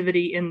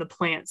activity in the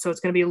plant. So it's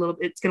going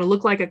to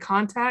look like a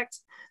contact,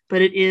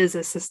 but it is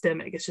a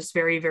systemic. It's just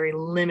very, very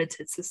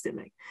limited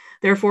systemic.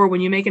 Therefore,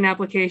 when you make an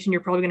application,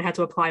 you're probably going to have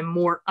to apply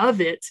more of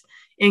it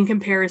in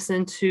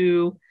comparison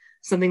to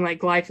something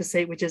like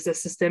glyphosate, which is a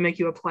systemic.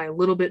 You apply a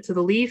little bit to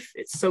the leaf,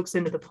 it soaks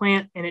into the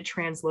plant, and it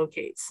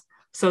translocates.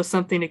 So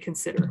something to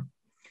consider.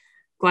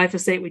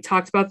 Glyphosate, we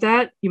talked about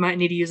that. You might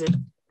need to use a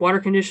water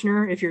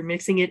conditioner if you're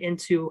mixing it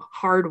into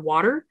hard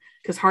water,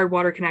 because hard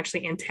water can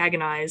actually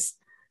antagonize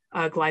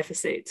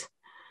glyphosate.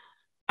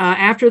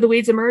 After the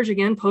weeds emerge,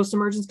 again,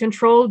 post-emergence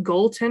control,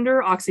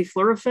 goaltender,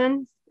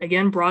 oxyfluorophene,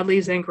 again,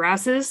 broadleaves and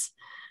grasses.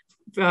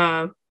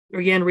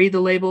 Again, read the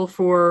label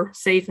for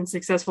safe and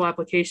successful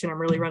application. I'm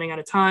really running out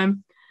of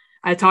time.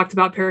 I talked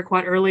about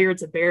paraquat earlier.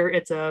 It's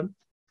a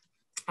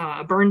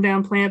burn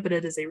down plant, but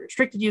it is a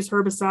restricted use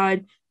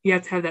herbicide. You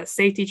have to have that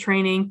safety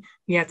training.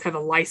 You have to have a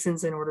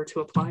license in order to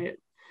apply it.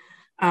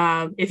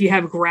 If you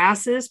have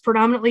grasses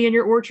predominantly in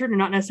your orchard and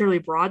not necessarily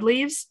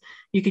broadleaves,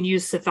 you can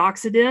use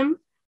sethoxidin,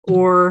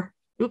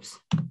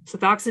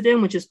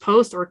 which is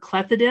post, or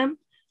clethodim,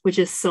 which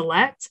is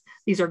select.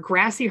 These are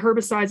grassy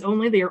herbicides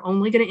only. They are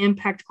only going to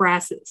impact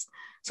grasses.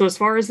 So as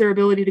far as their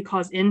ability to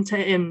cause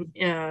injury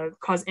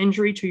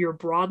to your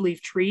broadleaf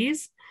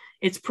trees,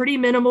 it's pretty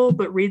minimal,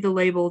 but read the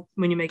label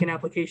when you make an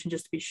application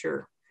just to be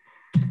sure.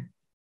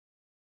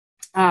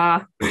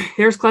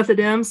 There's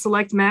clethodim,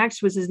 Select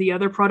Max, which is the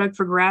other product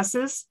for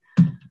grasses.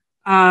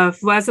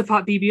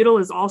 Fluazepop B-butyl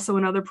is also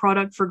another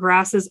product for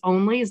grasses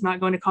only. It's not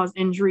going to cause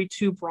injury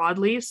to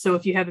broadleaves. So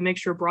if you have a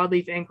mixture of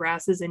broadleaf and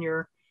grasses in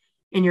your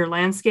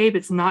landscape,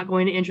 it's not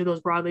going to injure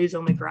those broadleaves,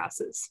 only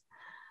grasses.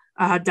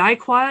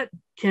 Diquat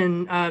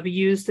can be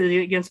used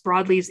against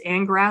broadleaves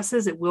and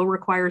grasses. It will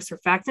require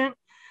surfactant.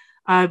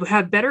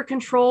 Have better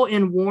control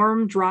in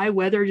warm, dry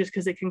weather just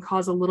because it can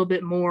cause a little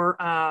bit more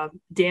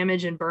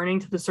damage and burning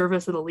to the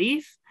surface of the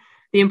leaf.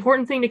 The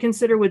important thing to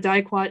consider with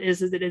diquat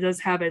is that it does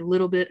have a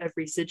little bit of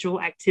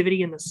residual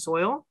activity in the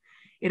soil.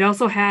 It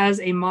also has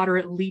a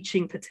moderate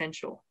leaching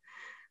potential.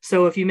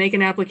 So if you make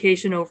an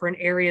application over an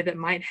area that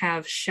might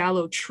have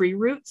shallow tree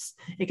roots,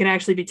 it can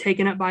actually be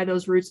taken up by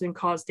those roots and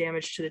cause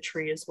damage to the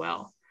tree as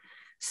well.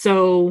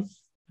 So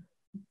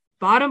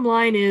bottom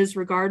line is,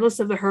 regardless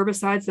of the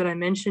herbicides that I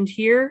mentioned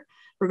here,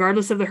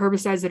 regardless of the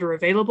herbicides that are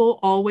available,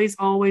 always,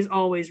 always,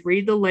 always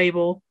read the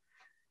label.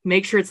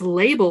 Make sure it's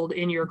labeled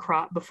in your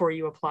crop before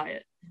you apply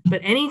it.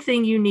 But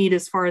anything you need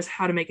as far as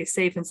how to make a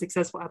safe and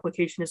successful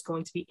application is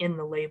going to be in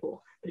the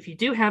label. But if you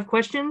do have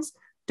questions,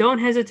 don't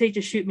hesitate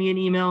to shoot me an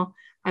email.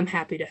 I'm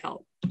happy to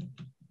help.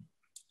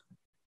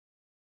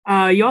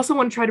 You also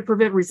want to try to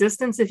prevent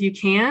resistance if you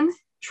can.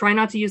 Try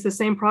not to use the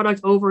same product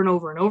over and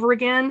over and over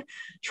again.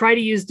 Try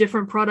to use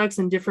different products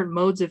and different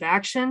modes of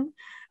action.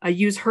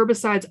 Use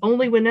herbicides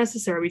only when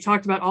necessary. We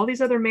talked about all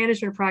these other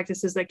management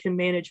practices that can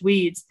manage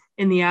weeds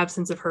in the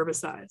absence of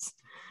herbicides.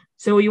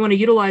 So you want to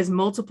utilize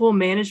multiple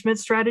management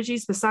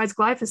strategies besides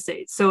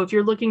glyphosate. So if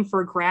you're looking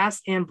for grass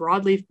and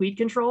broadleaf weed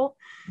control,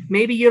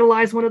 maybe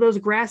utilize one of those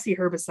grassy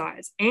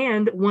herbicides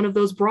and one of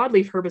those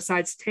broadleaf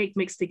herbicides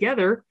mixed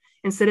together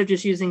instead of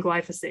just using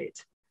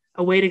glyphosate,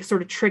 a way to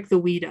sort of trick the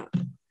weed up.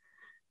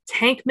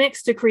 Tank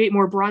mix to create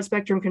more broad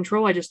spectrum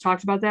control. I just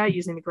talked about that,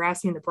 using the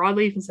grassy and the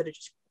broadleaf instead of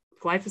just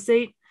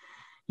glyphosate.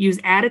 Use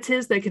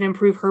additives that can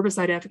improve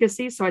herbicide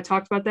efficacy. So I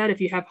talked about that. If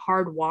you have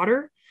hard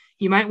water,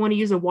 you might want to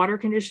use a water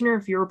conditioner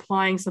if you're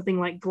applying something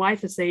like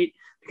glyphosate,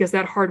 because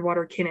that hard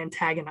water can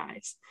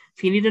antagonize.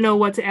 If you need to know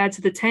what to add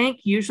to the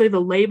tank, usually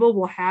the label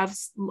will have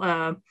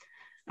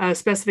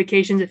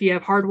specifications. If you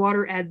have hard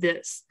water, add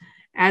this.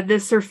 Add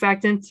this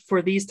surfactant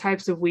for these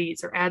types of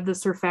weeds, or add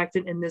this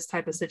surfactant in this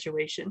type of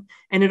situation.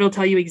 And it'll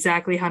tell you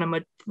exactly how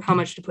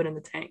much to put in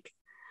the tank.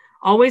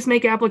 Always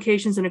make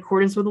applications in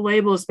accordance with the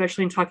label,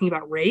 especially in talking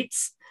about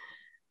rates.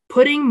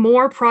 Putting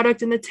more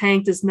product in the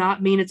tank does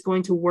not mean it's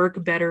going to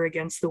work better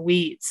against the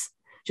weeds.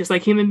 Just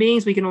like human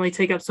beings, we can only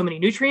take up so many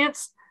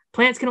nutrients.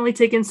 Plants can only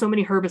take in so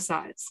many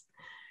herbicides.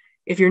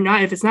 If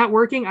it's not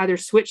working, either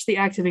switch the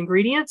active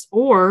ingredients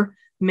or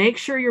make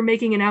sure you're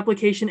making an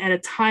application at a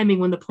timing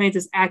when the plant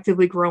is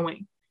actively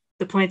growing.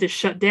 The plant is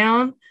shut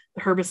down,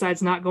 the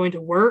herbicide's not going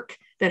to work.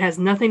 That has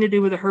nothing to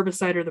do with the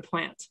herbicide or the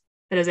plant.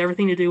 That has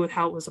everything to do with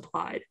how it was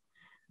applied.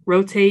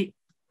 Rotate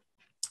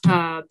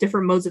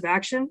different modes of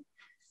action.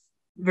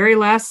 Very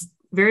last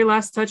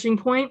touching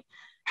point.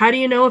 How do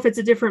you know if it's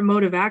a different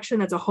mode of action?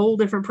 That's a whole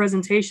different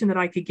presentation that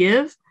I could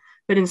give.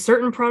 But in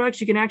certain products,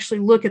 you can actually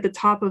look at the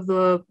top of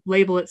the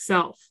label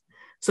itself.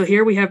 So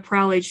here we have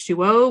Prowl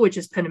H2O, which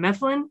is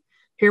pendimethalin.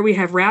 Here we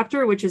have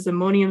Raptor, which is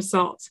ammonium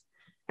salt.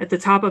 At the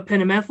top of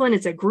pendimethalin,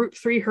 it's a group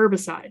 3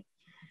 herbicide.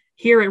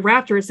 Here at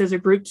Raptor, it says a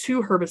group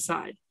 2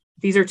 herbicide.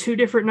 These are two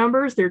different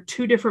numbers. They're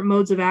two different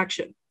modes of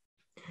action.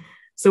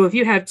 So if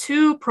you have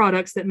two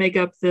products that make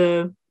up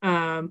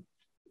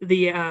if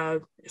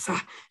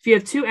you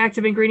have two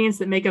active ingredients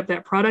that make up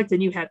that product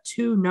and you have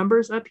two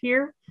numbers up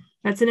here,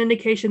 that's an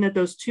indication that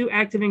those two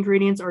active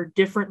ingredients are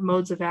different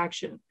modes of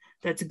action.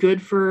 That's good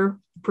for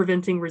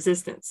preventing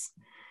resistance.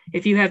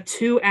 If you have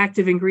two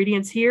active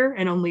ingredients here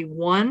and only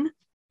one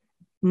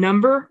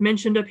number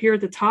mentioned up here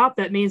at the top,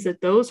 that means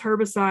that those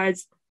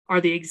herbicides are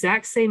the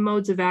exact same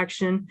modes of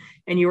action,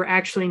 and you are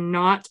actually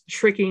not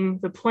tricking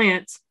the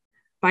plant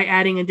by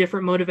adding a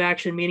different mode of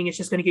action, meaning it's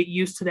just going to get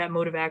used to that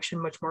mode of action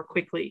much more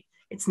quickly.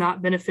 It's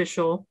not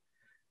beneficial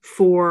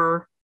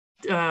for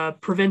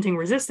preventing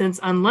resistance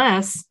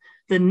unless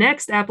the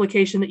next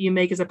application that you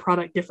make is a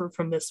product different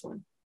from this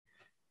one.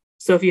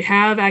 So if you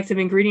have active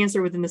ingredients that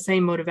are within the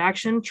same mode of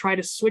action, try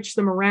to switch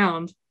them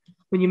around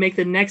when you make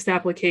the next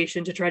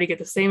application to try to get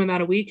the same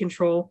amount of weed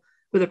control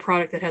with a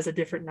product that has a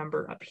different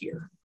number up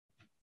here.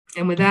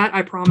 And with that,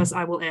 I promise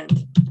I will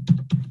end.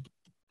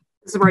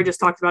 This is where I just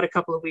talked about a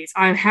couple of weeds.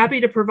 I'm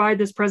happy to provide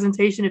this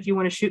presentation. If you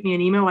want to shoot me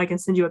an email, I can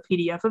send you a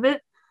PDF of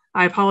it.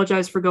 I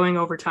apologize for going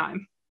over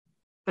time,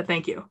 but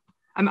thank you.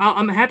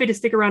 I'm happy to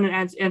stick around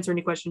and answer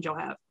any questions you'll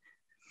have.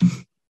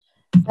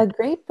 A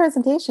great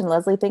presentation,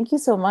 Leslie. Thank you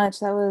so much.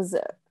 That was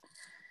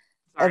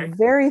a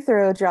very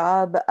thorough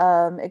job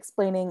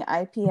explaining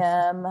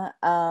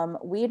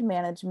IPM, weed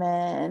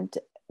management.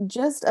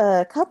 Just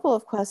a couple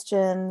of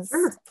questions.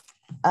 Sure.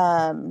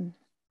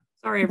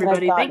 Sorry,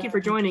 everybody. Thank you for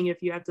joining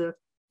if you have to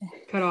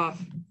cut off.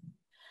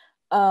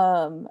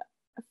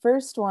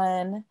 First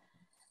one,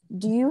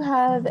 do you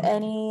have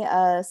any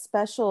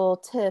special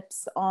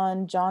tips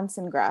on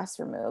Johnson grass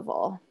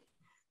removal?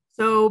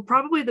 So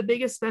probably the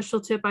biggest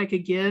special tip I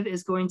could give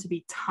is going to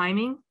be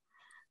timing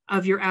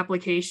of your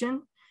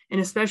application, and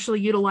especially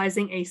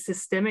utilizing a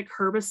systemic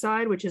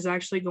herbicide, which is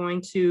actually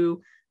going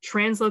to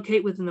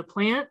translocate within the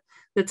plant.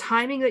 The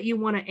timing that you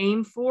want to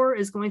aim for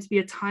is going to be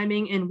a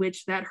timing in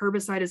which that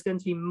herbicide is going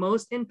to be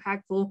most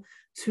impactful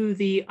to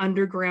the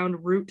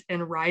underground root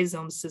and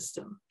rhizome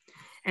system.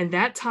 And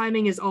that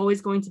timing is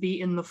always going to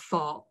be in the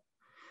fall.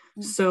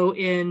 So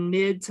in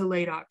mid to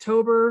late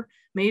October,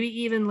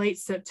 maybe even late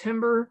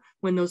September,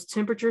 when those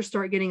temperatures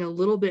start getting a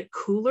little bit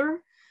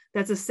cooler,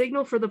 that's a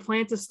signal for the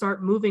plant to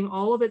start moving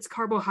all of its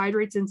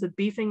carbohydrates into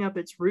beefing up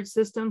its root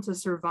system to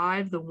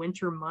survive the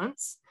winter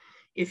months.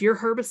 If your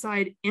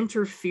herbicide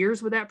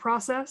interferes with that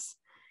process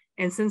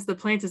And since the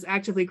plant is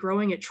actively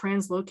growing, it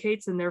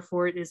translocates and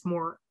therefore it is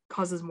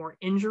causes more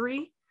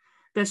injury.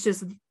 That's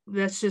just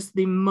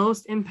the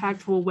most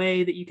impactful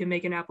way that you can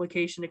make an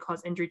application to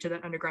cause injury to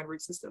that underground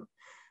root system.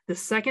 The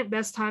second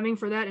best timing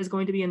for that is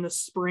going to be in the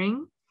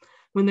spring,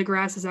 when the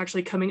grass is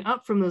actually coming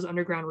up from those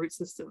underground root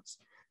systems.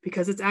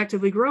 Because it's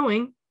actively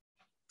growing,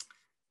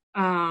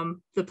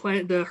 the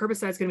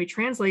herbicide is going to be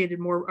translated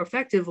more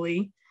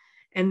effectively.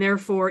 And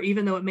therefore,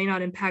 even though it may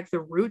not impact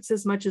the roots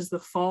as much as the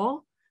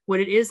fall, what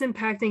it is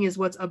impacting is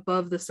what's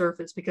above the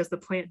surface, because the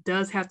plant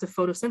does have to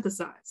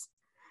photosynthesize.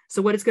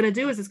 So what it's going to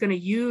do is it's going to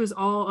use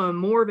all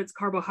more of its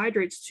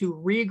carbohydrates to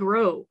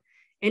regrow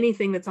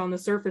anything that's on the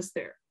surface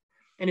there.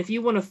 And if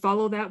you want to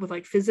follow that with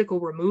like physical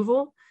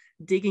removal,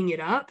 digging it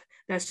up,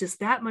 that's just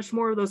that much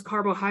more of those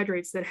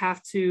carbohydrates that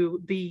have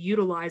to be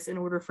utilized in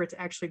order for it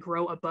to actually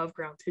grow above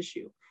ground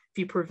tissue. If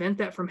you prevent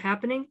that from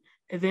happening,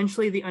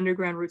 eventually the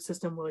underground root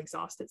system will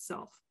exhaust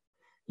itself.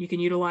 You can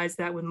utilize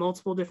that with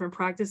multiple different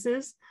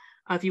practices.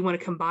 If you want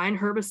to combine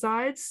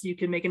herbicides, you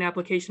can make an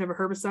application of a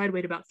herbicide,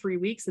 wait about 3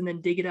 weeks, and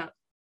then dig it up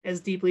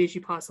as deeply as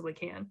you possibly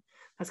can.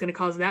 That's going to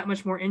cause that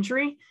much more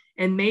injury.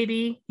 And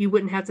maybe you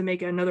wouldn't have to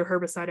make another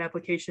herbicide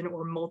application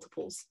or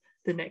multiples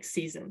the next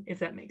season, if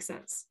that makes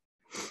sense.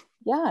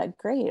 Yeah,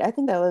 great. I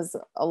think that was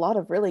a lot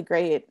of really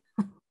great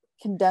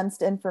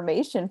condensed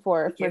information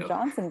for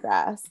Johnson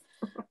grass.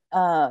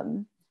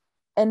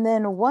 And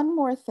then one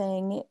more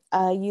thing,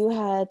 you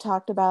had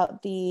talked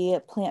about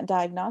the plant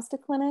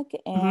diagnostic clinic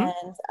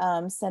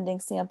and sending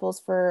samples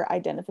for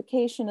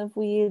identification of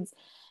weeds.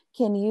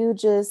 Can you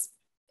just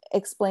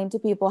explain to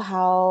people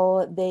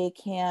how they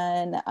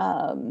can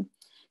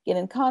get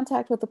in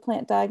contact with the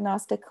plant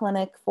diagnostic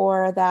clinic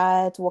for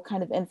that? What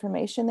kind of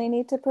information they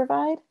need to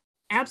provide?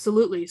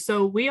 Absolutely.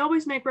 So we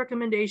always make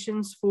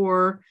recommendations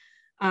for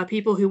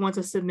people who want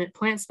to submit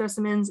plant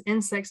specimens,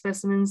 insect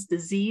specimens,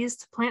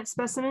 diseased plant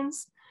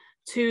specimens,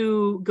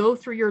 to go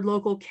through your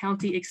local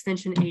county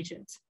extension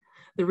agent.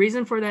 The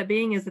reason for that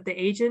being is that the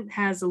agent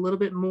has a little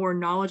bit more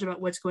knowledge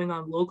about what's going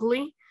on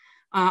locally.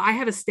 I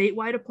have a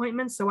statewide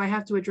appointment, so I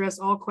have to address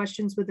all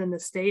questions within the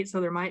state. So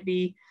there might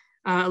be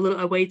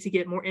a way to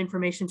get more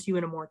information to you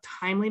in a more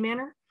timely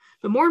manner.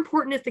 But more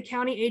important, if the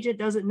county agent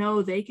doesn't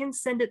know, they can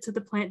send it to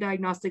the plant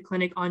diagnostic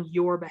clinic on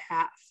your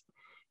behalf,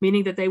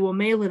 meaning that they will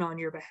mail it on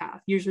your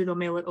behalf. Usually they'll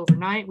mail it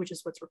overnight, which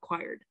is what's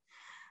required.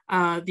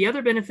 The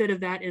other benefit of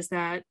that is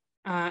that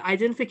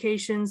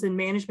identifications and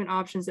management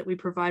options that we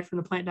provide from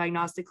the plant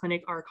diagnostic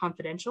clinic are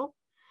confidential.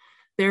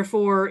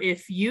 Therefore,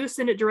 if you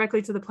send it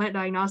directly to the plant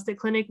diagnostic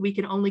clinic, we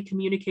can only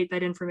communicate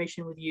that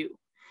information with you.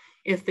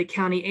 If the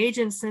county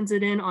agent sends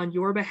it in on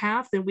your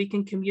behalf, then we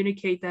can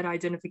communicate that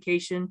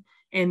identification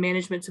and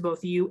management to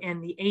both you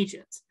and the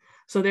agent.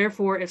 So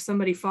therefore, if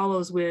somebody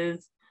follows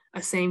with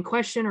a same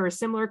question or a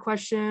similar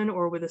question,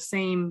 or with the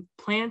same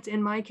plant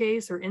in my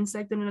case, or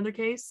insect in another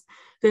case,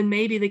 then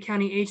maybe the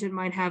county agent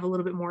might have a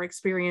little bit more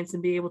experience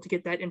and be able to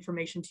get that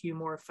information to you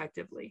more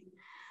effectively.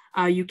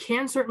 You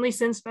can certainly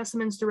send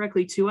specimens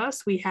directly to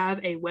us. We have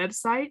a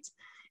website.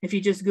 If you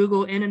just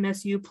Google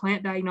NMSU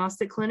Plant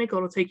Diagnostic Clinic,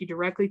 it'll take you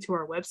directly to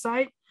our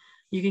website.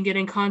 You can get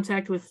in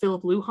contact with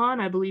Philip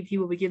Lujan. I believe he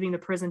will be giving the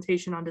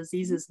presentation on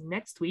diseases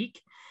next week.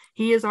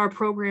 He is our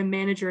program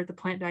manager at the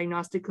Plant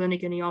Diagnostic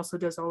Clinic, and he also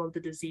does all of the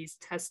disease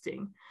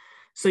testing.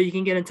 So you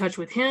can get in touch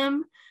with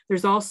him.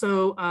 There's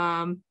also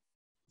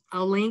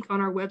a link on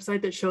our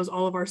website that shows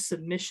all of our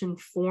submission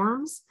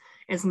forms.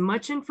 As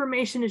much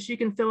information as you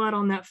can fill out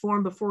on that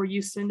form before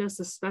you send us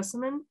a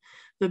specimen,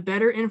 the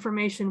better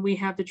information we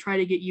have to try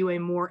to get you a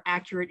more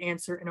accurate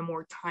answer in a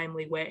more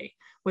timely way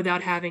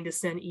without having to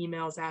send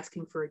emails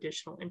asking for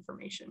additional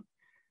information.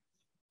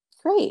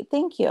 Great,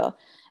 thank you.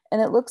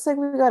 And it looks like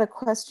we've got a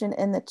question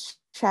in the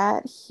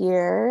chat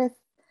here.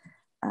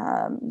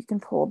 You can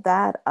pull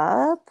that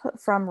up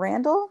from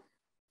Randall.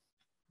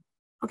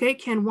 Okay,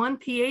 can one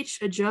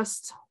pH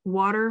adjust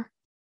water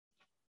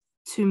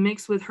to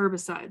mix with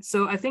herbicides?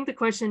 So I think the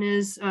question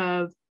is,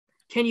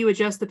 can you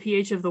adjust the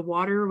pH of the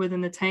water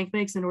within the tank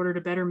mix in order to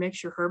better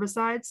mix your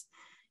herbicides?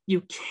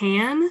 You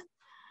can.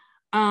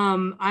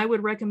 I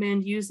would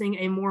recommend using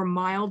a more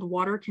mild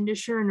water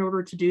conditioner in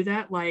order to do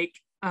that, like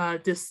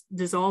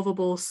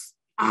dissolvable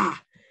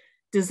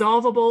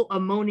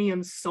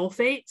ammonium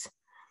sulfate.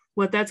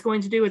 What that's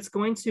going to do, it's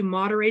going to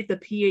moderate the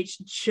pH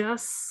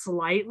just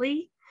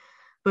slightly,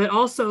 but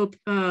also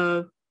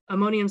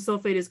ammonium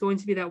sulfate is going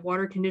to be that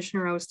water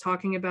conditioner I was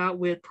talking about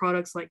with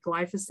products like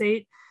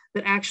glyphosate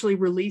that actually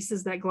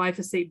releases that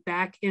glyphosate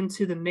back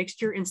into the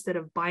mixture instead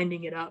of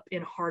binding it up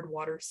in hard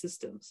water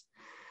systems.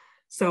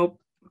 So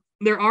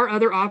there are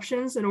other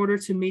options in order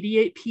to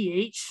mediate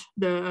pH,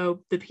 the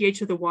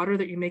pH of the water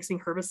that you're mixing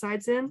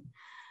herbicides in.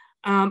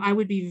 I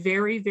would be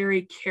very,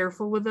 very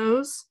careful with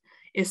those,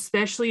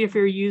 especially if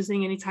you're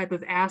using any type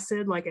of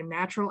acid like a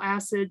natural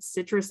acid,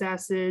 citrus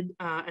acid,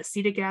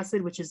 acetic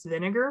acid, which is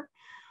vinegar,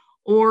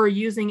 or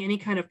using any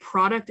kind of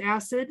product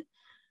acid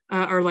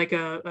or like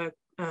a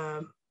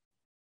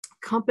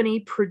company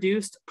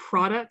produced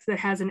product that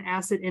has an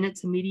acid in it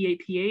to mediate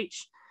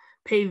pH.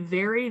 Pay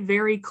very,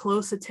 very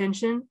close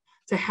attention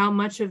to how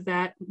much of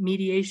that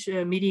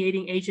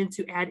mediating agent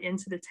to add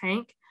into the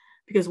tank.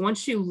 Because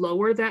once you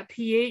lower that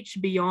pH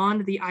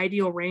beyond the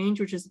ideal range,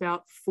 which is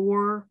about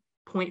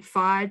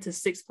 4.5 to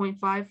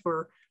 6.5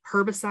 for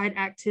herbicide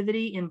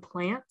activity in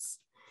plants,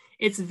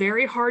 it's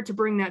very hard to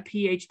bring that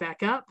pH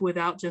back up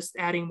without just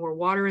adding more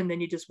water, and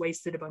then you just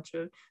wasted a bunch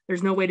of,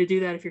 there's no way to do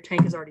that if your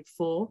tank is already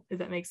full, if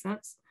that makes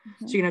sense.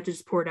 So you're gonna have to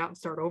just pour it out and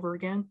start over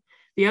again.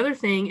 The other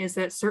thing is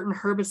that certain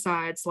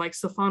herbicides like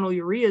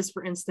sulfonylureas,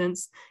 for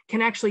instance,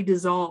 can actually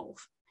dissolve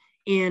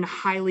in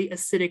highly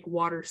acidic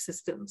water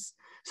systems.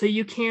 So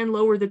you can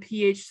lower the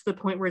pH to the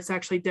point where it's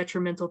actually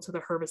detrimental to the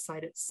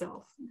herbicide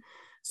itself.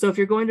 So if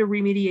you're going to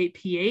remediate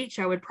pH,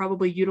 I would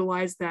probably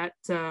utilize that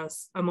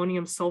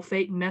ammonium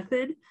sulfate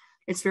method.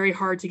 It's very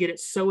hard to get it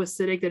so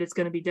acidic that it's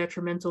going to be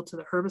detrimental to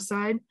the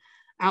herbicide.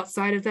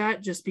 Outside of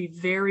that, just be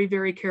very,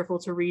 very careful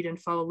to read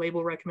and follow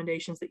label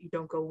recommendations that you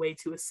don't go way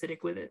too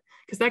acidic with it,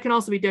 because that can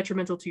also be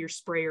detrimental to your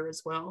sprayer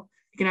as well.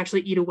 You can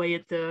actually eat away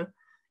at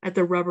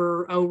the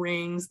rubber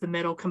O-rings, the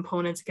metal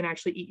components. It can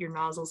actually eat your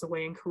nozzles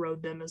away and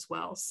corrode them as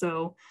well.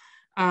 So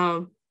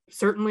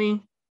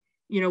certainly,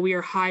 you know, we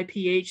are high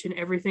pH in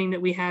everything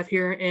that we have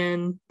here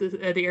in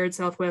the arid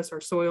Southwest,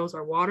 our soils,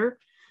 our water,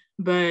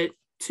 but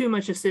too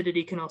much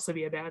acidity can also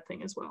be a bad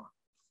thing as well.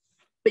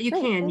 But you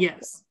can,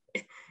 yes.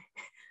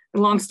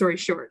 Long story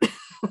short.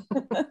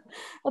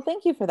 Well,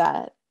 thank you for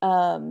that.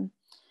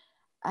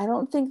 I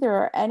don't think there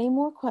are any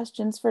more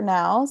questions for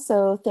now.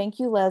 So thank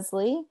you,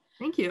 Leslie.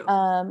 Thank you.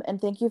 And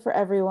thank you for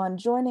everyone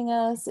joining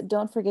us.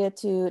 Don't forget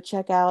to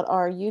check out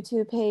our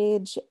YouTube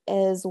page,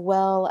 as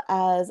well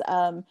as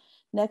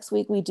next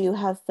week we do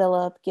have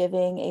Philip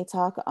giving a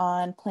talk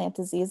on plant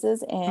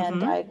diseases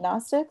and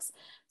diagnostics.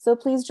 So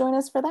please join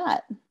us for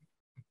that.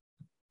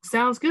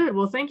 Sounds good.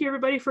 Well, thank you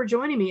everybody for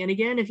joining me. And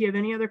again, if you have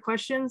any other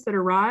questions that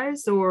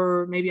arise,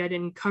 or maybe I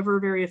didn't cover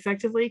very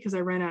effectively because I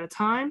ran out of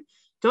time,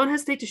 don't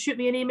hesitate to shoot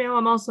me an email.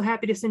 I'm also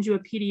happy to send you a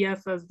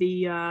PDF of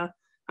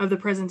the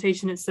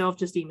presentation itself.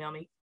 Just email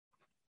me.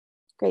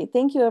 Great.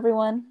 Thank you,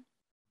 everyone.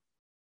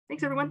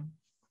 Thanks, everyone.